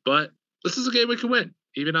 But this is a game we can win,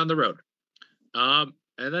 even on the road.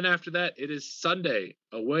 And then after that, it is Sunday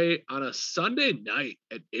away on a Sunday night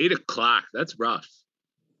at 8:00. That's rough.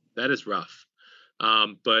 That is rough.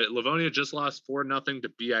 But Livonia just lost 4-0 to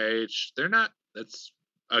BIH. They're not, that's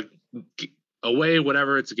away,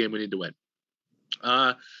 whatever. It's a game we need to win.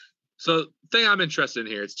 So the thing I'm interested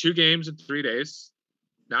in here, it's 2 games in 3 days.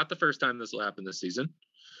 Not the first time this will happen this season.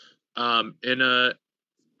 In a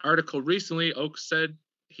article recently, Oaks said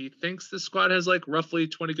he thinks the squad has like roughly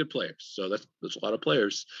 20 good players. So that's a lot of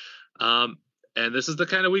players. And this is the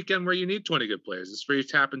kind of weekend where you need 20 good players. It's where you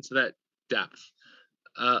tap into that depth.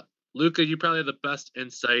 Luca, you probably have the best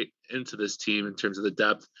insight into this team in terms of the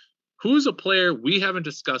depth. Who's a player we haven't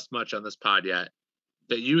discussed much on this pod yet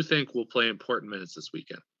that you think will play important minutes this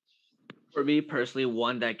weekend? For me personally,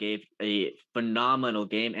 one that gave a phenomenal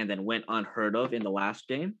game and then went unheard of in the last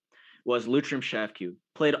game was Lutram Shevku.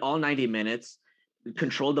 Played all 90 minutes,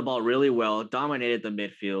 controlled the ball really well, dominated the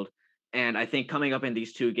midfield. And I think coming up in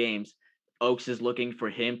these 2 games, Oaks is looking for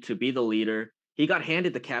him to be the leader. He got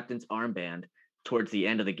handed the captain's armband towards the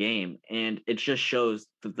end of the game. And it just shows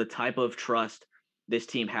the type of trust this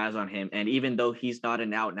team has on him. And even though he's not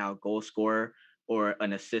an out-and-out goal scorer or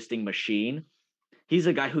an assisting machine, he's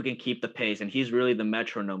a guy who can keep the pace. And he's really the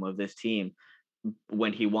metronome of this team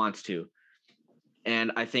when he wants to.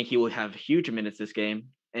 And I think he will have huge minutes this game.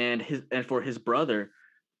 And for his brother,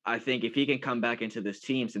 I think if he can come back into this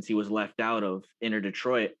team since he was left out of Inter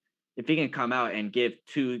Detroit, if he can come out and give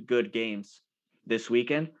 2 good games this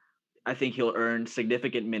weekend, I think he'll earn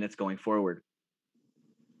significant minutes going forward.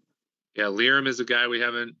 Yeah, Liram is a guy we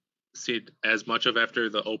haven't seen as much of after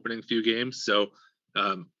the opening few games. So,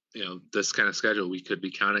 this kind of schedule, we could be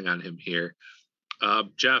counting on him here.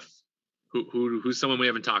 Jeff, who's someone we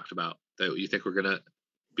haven't talked about that you think we're going to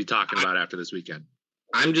be talking about after this weekend?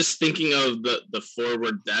 I'm just thinking of the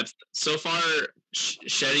forward depth. So far,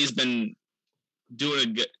 Shetty's been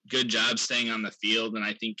doing a good job staying on the field, and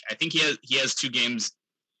I think he has 2 games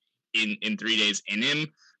in 3 days in him.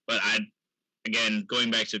 But again, going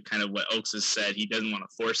back to kind of what Oaks has said, he doesn't want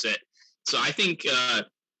to force it. So I think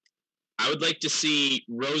I would like to see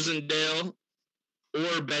Rosendale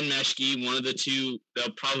or Ben Meshke, one of the 2.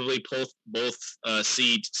 They'll probably both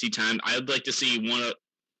see time. I would like to see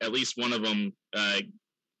at least one of them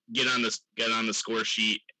get on the score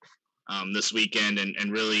sheet this weekend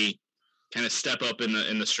and really kind of step up in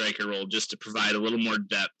the striker role just to provide a little more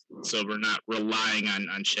depth, so we're not relying on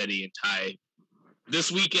Shetty and Ty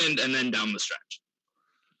this weekend and then down the stretch.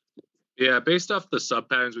 Yeah, based off the sub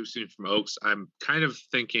patterns we've seen from Oaks, I'm kind of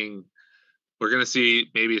thinking we're going to see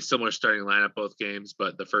maybe a similar starting lineup both games,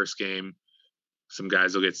 but the first game, some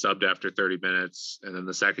guys will get subbed after 30 minutes, and then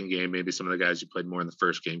the second game, maybe some of the guys who played more in the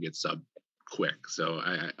first game get subbed quick. So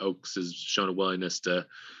Oaks has shown a willingness to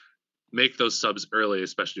make those subs early,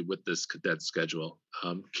 especially with this cadet schedule.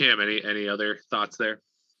 Cam, any other thoughts there?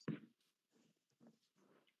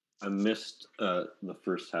 I missed the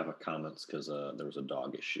first half of comments because there was a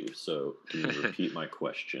dog issue. So can you repeat my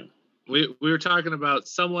question? We were talking about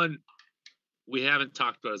someone we haven't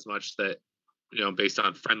talked about as much that, based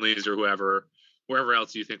on friendlies or wherever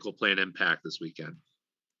else you think will play an impact this weekend.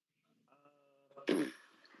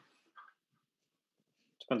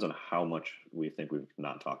 Depends on how much we think we've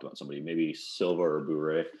not talked about somebody. Maybe Silva or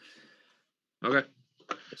Bure. Okay.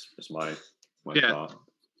 It's my yeah. thought.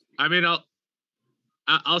 I mean,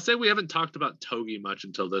 I'll say we haven't talked about Togi much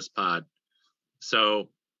until this pod. So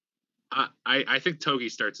I think Togi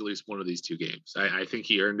starts at least one of these 2 games. I think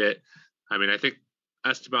he earned it. I mean, I think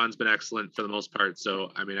Esteban's been excellent for the most part. So,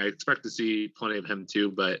 I mean, I expect to see plenty of him too,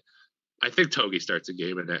 but I think Togi starts a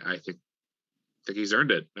game, and I think he's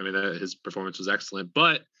earned it. I mean, his performance was excellent,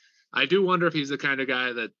 but I do wonder if he's the kind of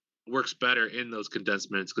guy that works better in those condensed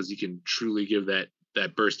minutes because he can truly give that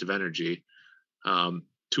burst of energy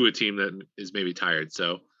to a team that is maybe tired.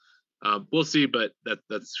 So we'll see, but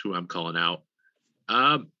that's who I'm calling out.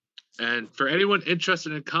 And for anyone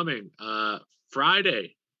interested in coming,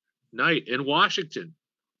 Friday night in Washington,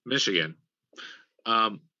 Michigan.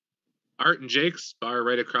 Art and Jake's bar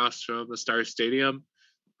right across from the Star Stadium.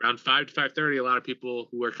 Around 5 to 5:30, a lot of people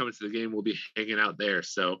who are coming to the game will be hanging out there.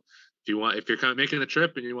 So if you're kind of making the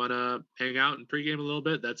trip and you want to hang out and pregame a little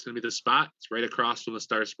bit, that's going to be the spot. It's right across from the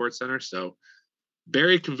Star Sports Center. So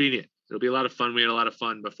very convenient. It'll be a lot of fun. We had a lot of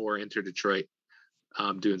fun before Inter Detroit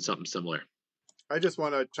doing something similar. I just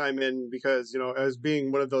want to chime in because, as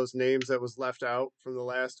being one of those names that was left out from the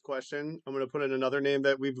last question, I'm going to put in another name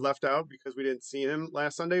that we've left out because we didn't see him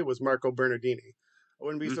last Sunday was Marco Bernardini. I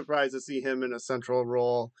wouldn't be surprised to see him in a central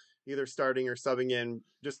role, either starting or subbing in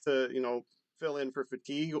just to, fill in for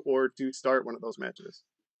fatigue or to start one of those matches.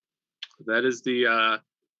 That is the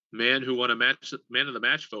man who won a man of the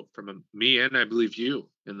match vote from me and I believe you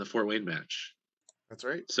in the Fort Wayne match. That's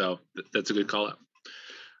right. So that's a good call out.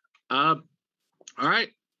 All right,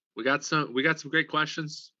 we got some great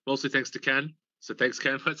questions, mostly thanks to Ken. So thanks,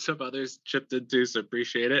 Ken, but some others chipped in too, so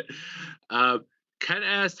appreciate it. Ken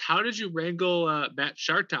asked, how did you wrangle Matt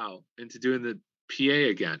Shartow into doing the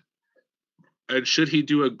PA again? And should he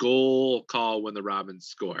do a goal call when the Robins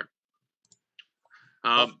score?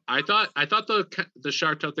 I thought the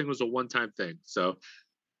Shartow thing was a one-time thing. So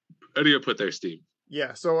how do you put there, Steve?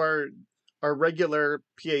 Yeah, so our regular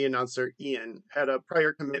PA announcer, Ian, had a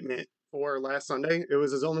prior commitment for last Sunday. It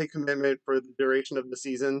was his only commitment for the duration of the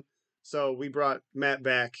season. So we brought Matt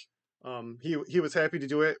back. He was happy to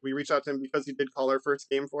do it. We reached out to him because he did call our first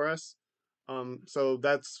game for us. So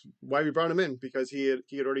that's why we brought him in, because he had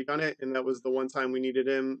already done it, and that was the one time we needed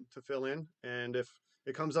him to fill in. And if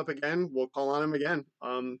it comes up again, we'll call on him again.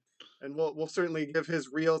 And we'll certainly give his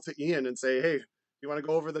reel to Ian and say, hey, you want to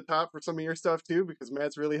go over the top for some of your stuff too? Because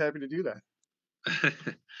Matt's really happy to do that.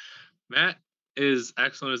 Matt is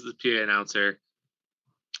excellent as the PA announcer.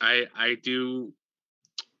 I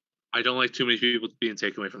don't like too many people being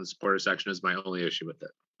taken away from the supporter section is my only issue with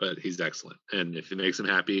it. But he's excellent. And if it makes him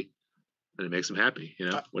happy, then it makes him happy.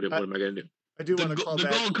 What am I going to do? I do want to call the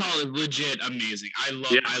back. goal call is legit amazing. I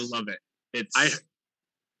love it.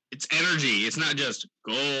 It's energy. It's not just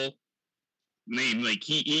goal name. Like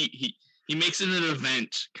he makes it an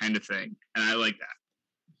event kind of thing, and I like that.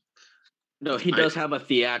 No, he does have a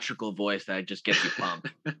theatrical voice that just gets you pumped.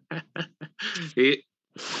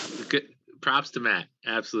 Props to Matt.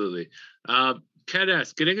 Absolutely. Ken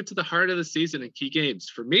asks, getting into the heart of the season and key games.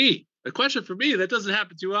 For me, a question for me, that doesn't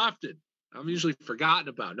happen too often. I'm usually forgotten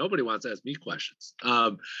about. Nobody wants to ask me questions.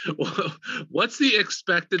 What's the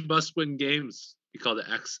expected must-win games, we call the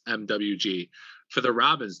XMWG, for the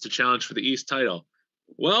Robins to challenge for the East title?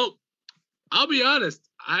 Well, I'll be honest.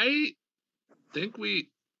 I think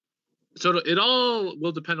so it all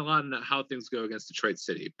will depend a lot on how things go against Detroit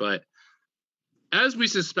City. But as we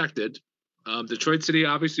suspected, Detroit City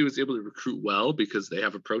obviously was able to recruit well because they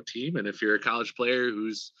have a pro team. And if you're a college player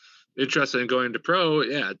who's interested in going to pro,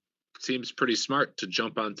 it seems pretty smart to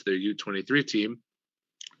jump onto their U23 team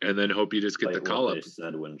and then hope you just get the call up. They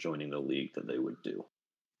said when joining the league that they would do.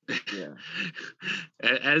 Yeah.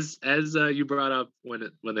 as you brought up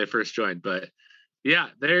when they first joined, but yeah,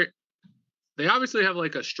 they obviously have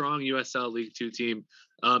like a strong USL League 2 team.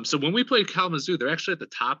 So when we played Kalamazoo, they're actually at the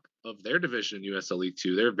top of their division in USL League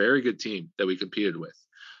 2. They're a very good team that we competed with.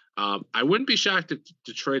 I wouldn't be shocked if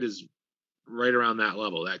Detroit is right around that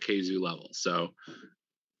level, that KZoo level. So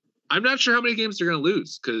I'm not sure how many games they're going to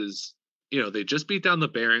lose because, they just beat down the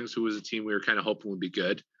Bearings, who was a team we were kind of hoping would be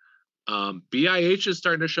good. BIH is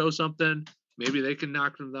starting to show something. Maybe they can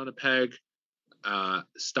knock them down a peg.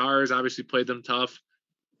 Stars obviously played them tough.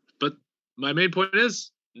 But my main point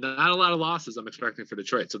is not a lot of losses I'm expecting for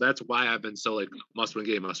Detroit. So that's why I've been so must-win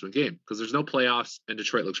game, because there's no playoffs and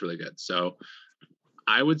Detroit looks really good. So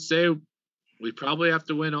I would say we probably have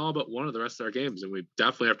to win all but one of the rest of our games, and we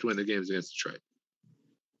definitely have to win the games against Detroit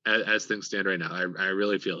as things stand right now. I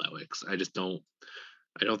really feel that way because I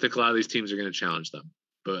don't think a lot of these teams are going to challenge them,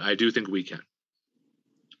 but I do think we can.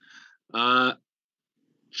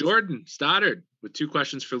 Jordan Stoddard with 2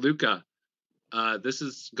 questions for Luca. This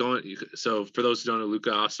is going, so for those who don't know,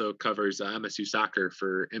 Luca also covers MSU soccer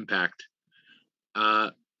for Impact.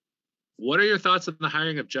 What are your thoughts on the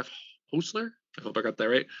hiring of Jeff Hosler? I hope I got that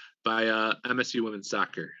right, by MSU women's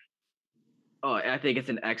soccer. Oh, I think it's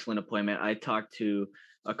an excellent appointment. I talked to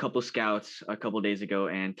a couple scouts a couple days ago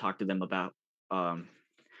and talked to them about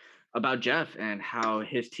Jeff and how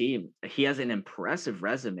his team, he has an impressive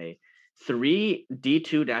resume. 3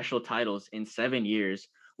 D2 national titles in 7 years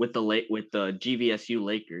with the GVSU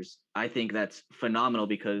Lakers. I think that's phenomenal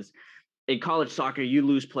because in college soccer, you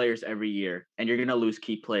lose players every year and you're going to lose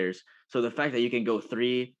key players. So the fact that you can go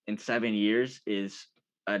 3 in 7 years is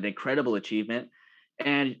an incredible achievement.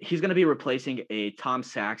 And he's going to be replacing a Tom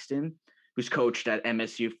Saxton, who's coached at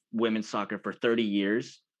MSU women's soccer for 30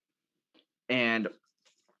 years. And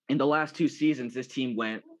in the last 2 seasons, this team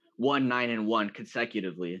went 1-9-1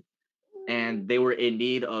 consecutively. And they were in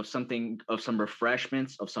need of some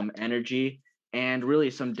refreshments, of some energy, and really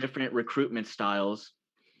some different recruitment styles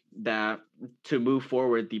to move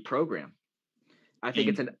forward the program. I think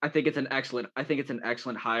it's an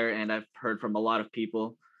excellent hire, and I've heard from a lot of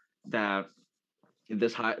people that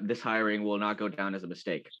this hiring will not go down as a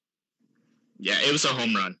mistake. Yeah, it was a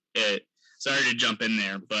home run. Sorry to jump in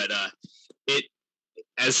there, but it,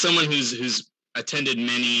 as someone who's attended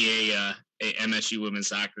many a MSU women's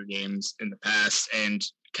soccer games in the past, and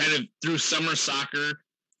kind of through summer soccer,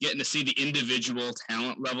 getting to see the individual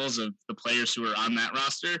talent levels of the players who are on that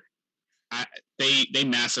roster, they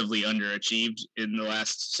massively underachieved in the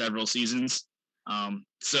last several seasons.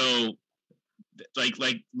 So, like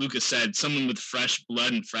Lucas said, someone with fresh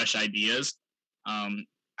blood and fresh ideas.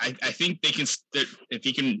 I think they can. If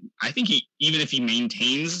he can, I think even if he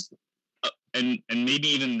maintains and maybe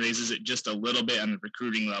even raises it just a little bit on the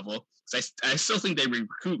recruiting level, because I still think they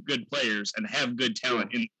recruit good players and have good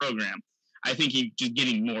talent in the program. I think he just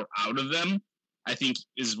getting more out of them, I think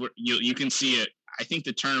is where you can see it. I think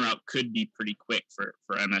the turnaround could be pretty quick for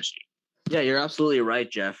MSU. Yeah, you're absolutely right,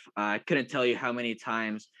 Jeff. I couldn't tell you how many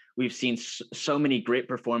times we've seen so many great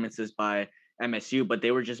performances by MSU, but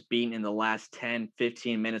they were just beaten in the last 10,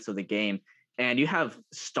 15 minutes of the game. And you have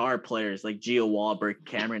star players like Gia Wahlberg,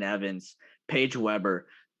 Cameron Evans, Paige Weber,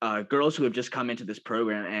 girls who have just come into this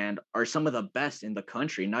program and are some of the best in the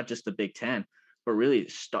country, not just the Big Ten, but really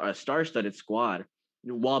a star-studded squad.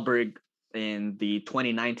 Wahlberg in the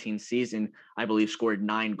 2019 season, I believe, scored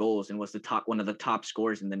 9 goals and was one of the top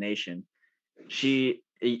scorers in the nation.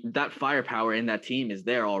 That firepower in that team is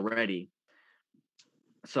there already.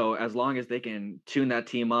 So as long as they can tune that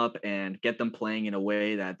team up and get them playing in a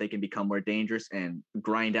way that they can become more dangerous and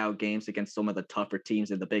grind out games against some of the tougher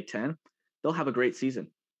teams in the Big Ten, they'll have a great season.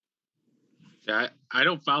 Yeah, I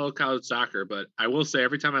don't follow college soccer, but I will say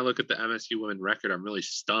every time I look at the MSU women record, I'm really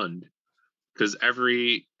stunned because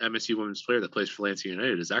every MSU women's player that plays for Lansing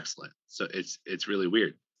United is excellent. So it's really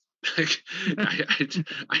weird.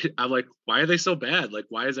 I'm like, why are they so bad? Like,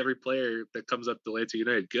 why is every player that comes up to Lansing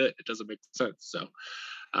United good? It doesn't make sense. So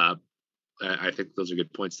I think those are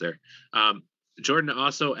good points there. Jordan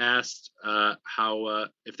also asked how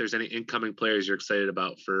if there's any incoming players you're excited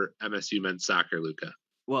about for MSU men's soccer, Luca.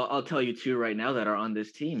 Well, I'll tell you 2 right now that are on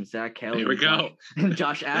this team: Zach Kelly Here we go. and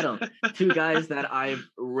Josh Adam. 2 guys that I've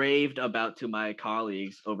raved about to my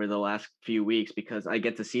colleagues over the last few weeks because I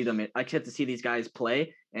get to see them. I get to see these guys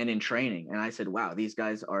play and in training. And I said, wow, these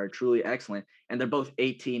guys are truly excellent. And they're both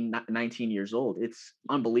 18, 19 years old. It's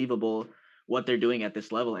unbelievable what they're doing at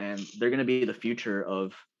this level. And they're going to be the future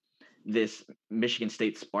of this Michigan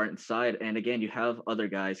State Spartan side. And again, you have other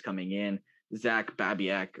guys coming in. Zach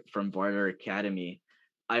Babiak from Varner Academy.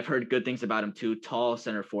 I've heard good things about him too. Tall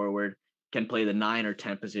center forward, can play the 9 or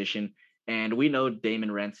 10 position. And we know Damon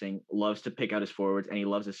Rensing loves to pick out his forwards and he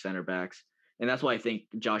loves his center backs. And that's why I think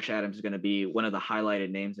Josh Adams is going to be one of the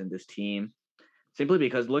highlighted names in this team, simply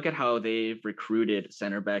because look at how they've recruited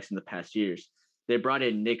center backs in the past years. They brought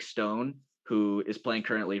in Nick Stone, who is playing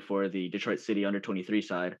currently for the Detroit City under-23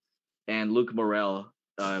 side, and Luke Morrell,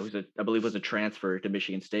 who I believe was a transfer to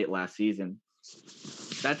Michigan State last season.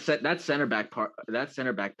 That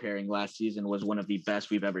center back pairing last season was one of the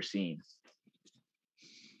best we've ever seen.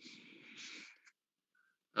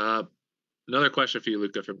 Another question for you,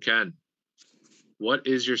 Luca, from Ken. What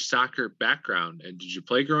is your soccer background, and did you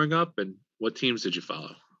play growing up, and what teams did you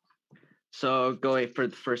follow? So going for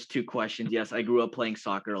the first 2 questions, yes, I grew up playing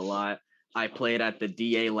soccer a lot. I played at the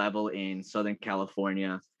DA level in Southern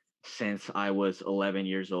California since I was 11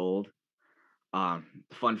 years old.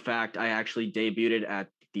 Fun fact, I actually debuted at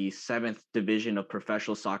the 7th division of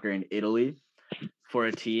professional soccer in Italy for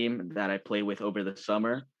a team that I played with over the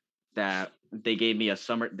summer. That they gave me a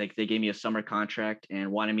summer contract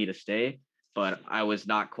and wanted me to stay, but I was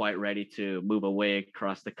not quite ready to move away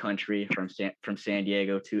across the country from San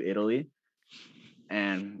Diego to Italy.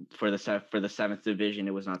 And for the 7th division,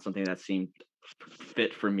 it was not something that seemed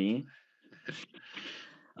fit for me.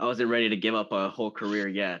 I wasn't ready to give up a whole career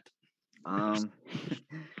yet. And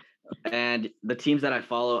the teams that I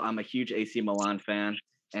follow, I'm a huge AC Milan fan.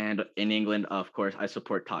 And in England, of course, I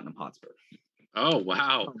support Tottenham Hotspur. Oh,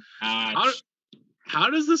 wow. How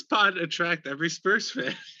does this pod attract every Spurs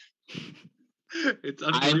fan? It's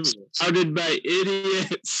unbelievable. I'm surrounded by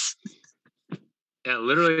idiots. Yeah,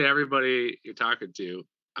 literally everybody you're talking to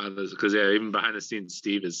on this, because even behind the scenes,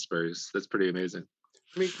 Steve is Spurs. That's pretty amazing.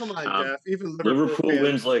 I mean, come on, Jeff. Even Liverpool fans,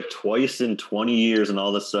 wins like twice in 20 years, and all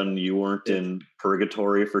of a sudden you weren't in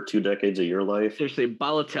purgatory for 2 decades of your life. Seriously,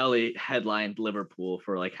 Balotelli headlined Liverpool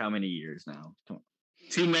for like how many years now? Come on.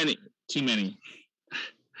 Too many.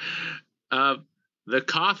 The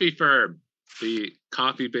Coffee Firm, the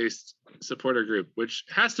coffee-based supporter group, which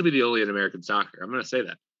has to be the only in American soccer. I'm going to say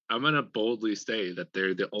that. I'm going to boldly say that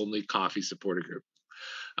they're the only coffee supporter group.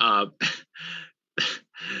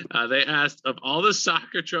 They asked, of all the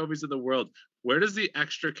soccer trophies in the world, where does the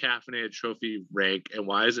extra caffeinated trophy rank, and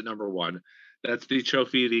why is it number 1? That's the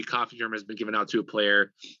trophy the coffee firm has been giving out to a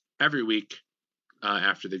player every week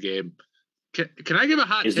after the game. Can I give a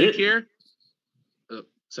hot take here? Oh,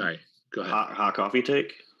 sorry, go ahead. Hot coffee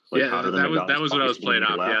take? Like yeah, that was what I was playing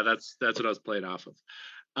off. Yeah, that's what I was playing off of.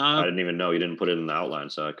 I didn't even know you didn't put it in the outline,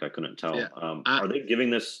 so I couldn't tell. Yeah, are they giving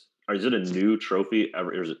this? Is it a new trophy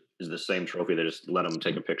ever? Or is it the same trophy they just let them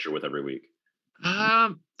take a picture with every week?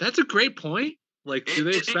 That's a great point. Like, do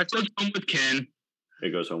they expect them? Home with Ken.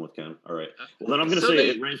 It goes home with Ken. All right. Well, then I'm going to say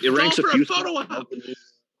it ranks a few.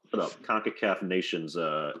 Put up CONCACAF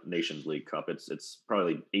Nations League Cup. It's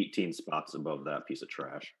probably 18 spots above that piece of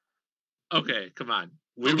trash. Okay, come on.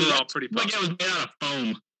 We were all pretty pumped. It was made out of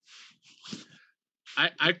foam.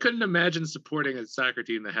 I couldn't imagine supporting a soccer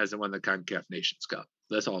team that hasn't won the CONCACAF Nations Cup.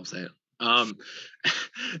 That's all I'm saying. I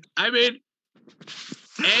mean,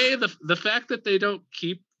 the fact that they don't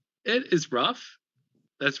keep it is rough.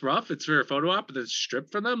 That's rough. It's for a photo op, and then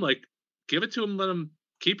stripped from them. Like, give it to them, let them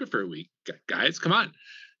keep it for a week. Guys, come on.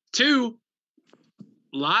 2,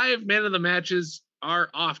 live man of the matches are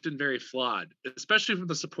often very flawed, especially from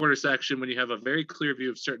the supporter section when you have a very clear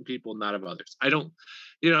view of certain people, not of others. I don't,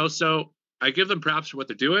 so I give them props for what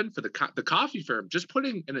they're doing. For the coffee firm, just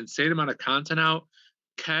putting an insane amount of content out.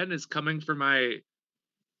 Ken is coming for my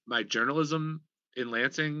journalism in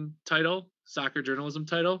Lansing title, soccer journalism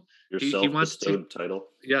title. Your self-bestowed title.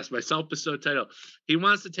 Yes, my self-bestowed title. He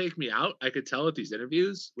wants to take me out. I could tell with these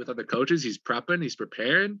interviews with other coaches. He's prepping, he's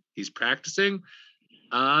preparing, he's practicing.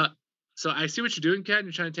 So I see what you're doing, Ken.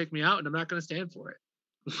 You're trying to take me out, and I'm not going to stand for it.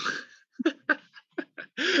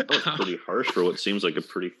 That was pretty harsh for what seems like a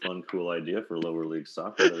pretty fun, cool idea for lower league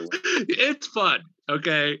soccer. It's fun.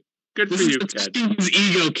 Okay. Good for you, Ken. His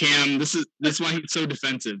ego, Cam. This is why he's so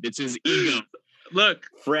defensive. It's his ego. Look,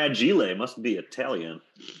 Fragile must be Italian.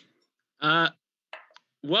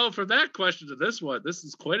 Well, from that question to this one, this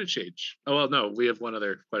is quite a change. Oh well, no, we have one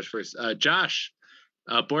other question first. Josh,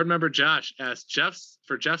 board member Josh asked Jeff's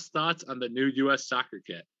thoughts on the new U.S. soccer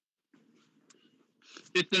kit.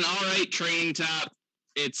 It's an all right train top.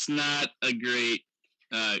 It's not a great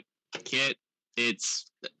kit. It's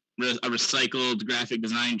a recycled graphic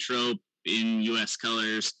design trope in U.S.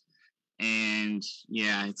 colors, and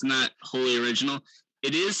yeah, it's not wholly original.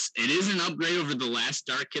 It is an upgrade over the last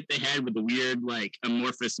dark kit they had with the weird like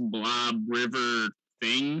amorphous blob river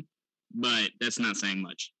thing, but that's not saying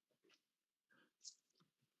much.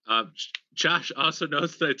 Josh also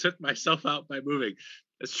notes that I took myself out by moving.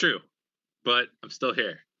 That's true, but I'm still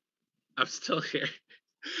here.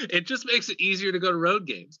 It just makes it easier to go to road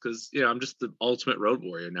games because I'm just the ultimate road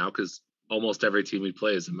warrior now because almost every team we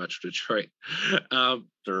play is in Metro Detroit.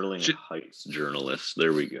 Sterling Heights journalist.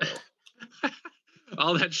 There we go.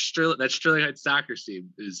 All that Sterling Heights soccer team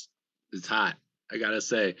is hot, I gotta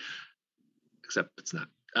say. Except it's not.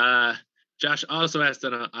 Josh also asked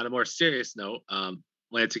on a more serious note.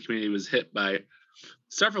 Lansing community was hit by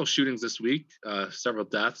several shootings this week, several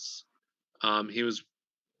deaths. He was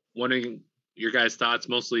wondering your guys' thoughts.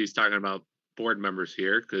 Mostly he's talking about board members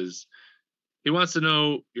here because he wants to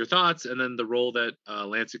know your thoughts and then the role that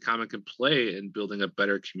Lansing Common can play in building a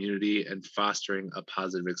better community and fostering a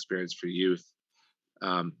positive experience for youth. We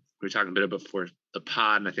were talking a bit about before the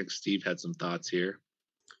pod, and I think Steve had some thoughts here.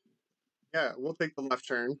 Yeah, we'll take the left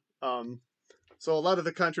turn. So a lot of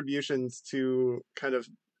the contributions to kind of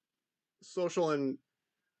social and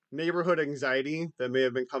neighborhood anxiety that may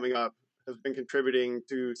have been coming up has been contributing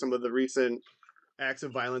to some of the recent acts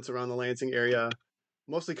of violence around the Lansing area,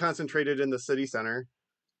 mostly concentrated in the city center.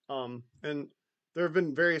 And there have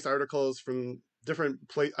been various articles from different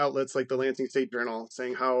outlets like the Lansing State Journal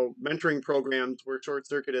saying how mentoring programs were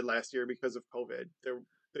short-circuited last year because of COVID. They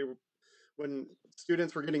were, when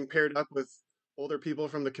students were getting paired up with older people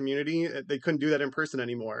from the community, they couldn't do that in person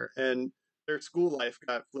anymore. And their school life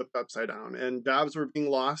got flipped upside down and jobs were being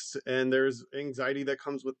lost and there's anxiety that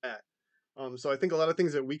comes with that. So I think a lot of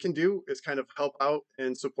things that we can do is kind of help out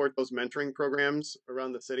and support those mentoring programs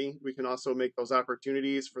around the city. We can also make those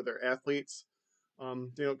opportunities for their athletes.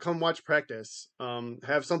 Come watch practice,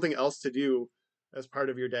 have something else to do as part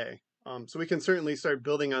of your day. So we can certainly start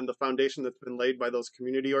building on the foundation that's been laid by those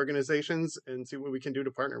community organizations and see what we can do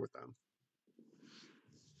to partner with them.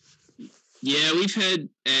 Yeah, we've had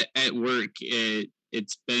at work,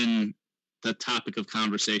 it's been the topic of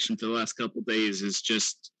conversation for the last couple of days is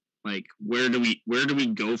just like, where do we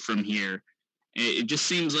go from here? It just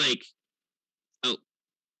seems like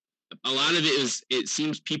a lot of it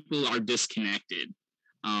seems people are disconnected.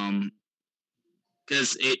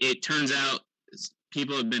 Because it turns out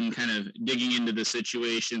people have been kind of digging into the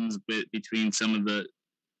situations between some of the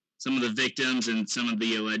victims and some of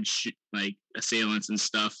the alleged like assailants and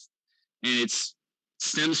stuff, and it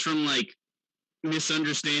stems from like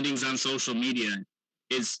misunderstandings on social media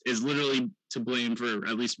is literally to blame for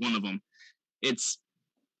at least one of them. It's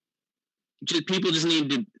just people just need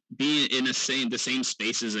to be in the same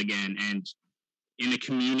spaces again and in a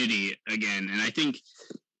community again, and I think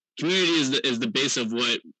community is the base of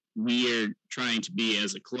what we are trying to be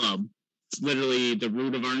as a club. It's literally the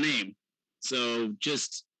root of our name. So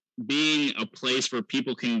just being a place where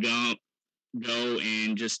people can go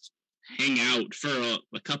and just hang out for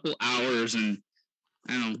a couple hours, and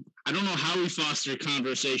I don't know how we foster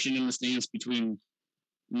conversation in the stands between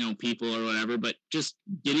people or whatever, but just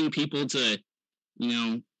getting people to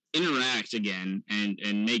interact again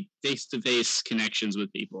and make face-to-face connections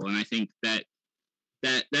with people, and I think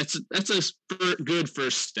that's a good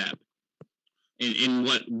first step in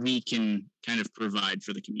what we can kind of provide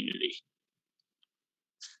for the community.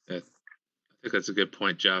 I think that's a good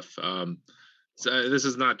point, Jeff. So this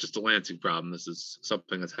is not just a Lansing problem. This is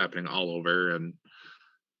something that's happening all over, and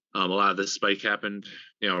a lot of this spike happened,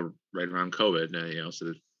 right around COVID. So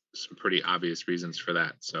there's some pretty obvious reasons for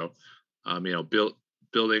that. So,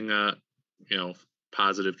 building a,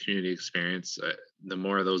 positive community experience, the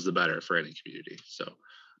more of those, the better for any community. So,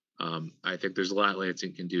 I think there's a lot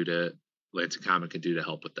Lansing Common can do to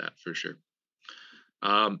help with that for sure.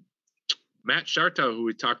 Matt Sharto, who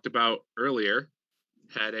we talked about earlier,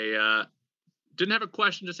 had didn't have a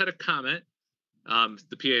question, just had a comment.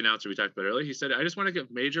 The PA announcer we talked about earlier, he said, "I just want to give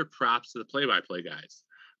major props to the play-by-play guys.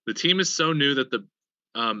 The team is so new that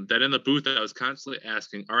that in the booth I was constantly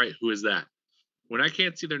asking, all right, who is that? When I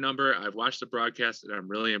can't see their number, I've watched the broadcast and I'm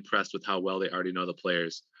really impressed with how well they already know the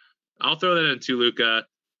players." I'll throw that in too, Luca.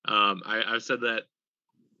 I've said that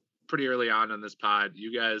pretty early on in this pod.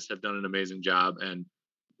 You guys have done an amazing job, and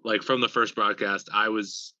like from the first broadcast, I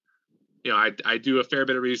was, I do a fair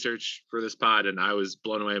bit of research for this pod, and I was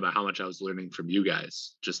blown away by how much I was learning from you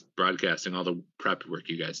guys, just broadcasting all the prep work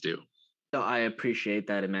you guys do. So I appreciate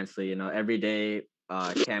that immensely. Every day,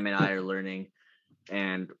 Cam and I are learning,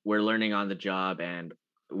 and we're learning on the job, and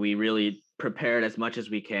we really prepared as much as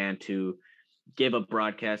we can to give a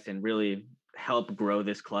broadcast and really help grow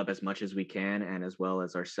this club as much as we can, and as well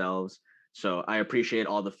as ourselves. So I appreciate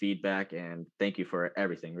all the feedback, and thank you for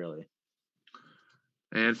everything, really.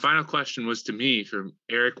 And final question was to me from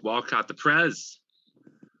Eric Walcott, the Prez.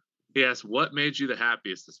 He asked, "What made you the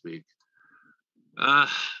happiest this week?"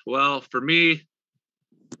 Well, for me,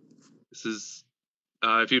 this is,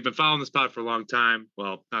 if you've been following this pod for a long time,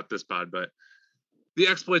 well, not this pod, but the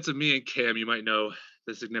exploits of me and Cam, you might know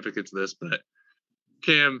the significance of this, but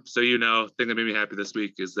Cam, so thing that made me happy this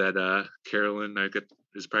week is that Carolyn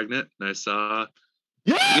is pregnant, and I saw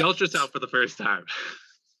the ultrasound for the first time.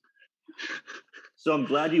 So I'm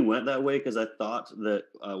glad you went that way, because I thought that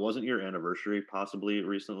wasn't your anniversary possibly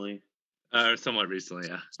recently? Somewhat recently,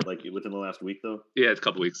 yeah. Like within the last week, though? Yeah, it's a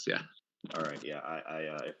couple weeks, yeah. All right, yeah.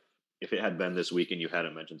 I if it had been this week and you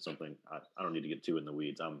hadn't mentioned something, I don't need to get too in the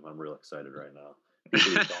weeds. I'm real excited right now.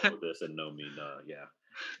 People who follow this and know me, yeah.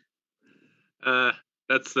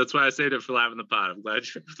 That's why I saved it for live in the pod. I'm glad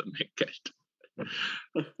you're able to make it.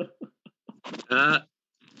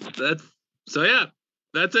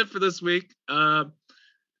 That's it for this week.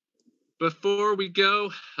 Before we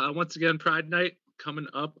go, once again, Pride Night coming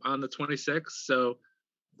up on the 26th, so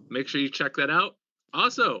make sure you check that out.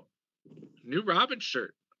 Also, new Robin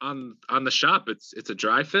shirt on the shop. It's a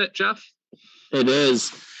dry fit, Jeff. It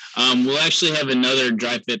is. We'll actually have another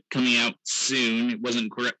dry fit coming out soon. It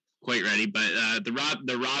wasn't quite ready, but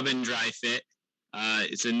the Robin dry fit.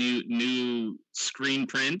 It's a new screen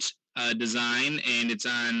print design, and it's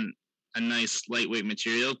on a nice lightweight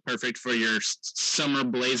material, perfect for your summer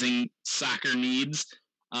blazing soccer needs.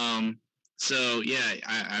 So yeah,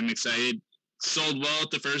 I'm excited. Sold well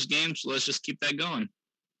at the first game, so let's just keep that going.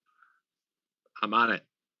 I'm on it.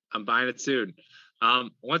 I'm buying it soon.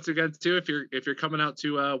 Once again, too, if you're coming out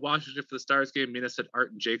to Washington for the Stars game, meet us at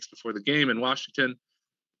Art and Jake's before the game in Washington.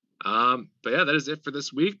 But yeah, that is it for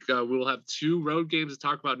this week. We will have 2 road games to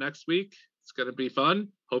talk about next week. It's going to be fun.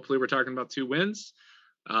 Hopefully we're talking about 2 wins.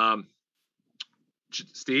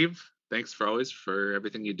 Steve, thanks for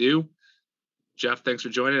everything you do. Jeff, thanks for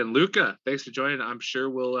joining, and Luca, thanks for joining. I'm sure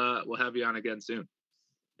we'll have you on again soon.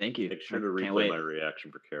 Thank you. Make sure to replay my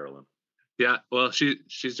reaction for Carolyn. Yeah, well,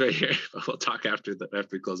 she's right here. We'll talk after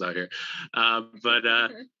we close out here.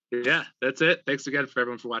 Yeah, that's it. Thanks again for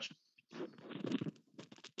everyone for watching.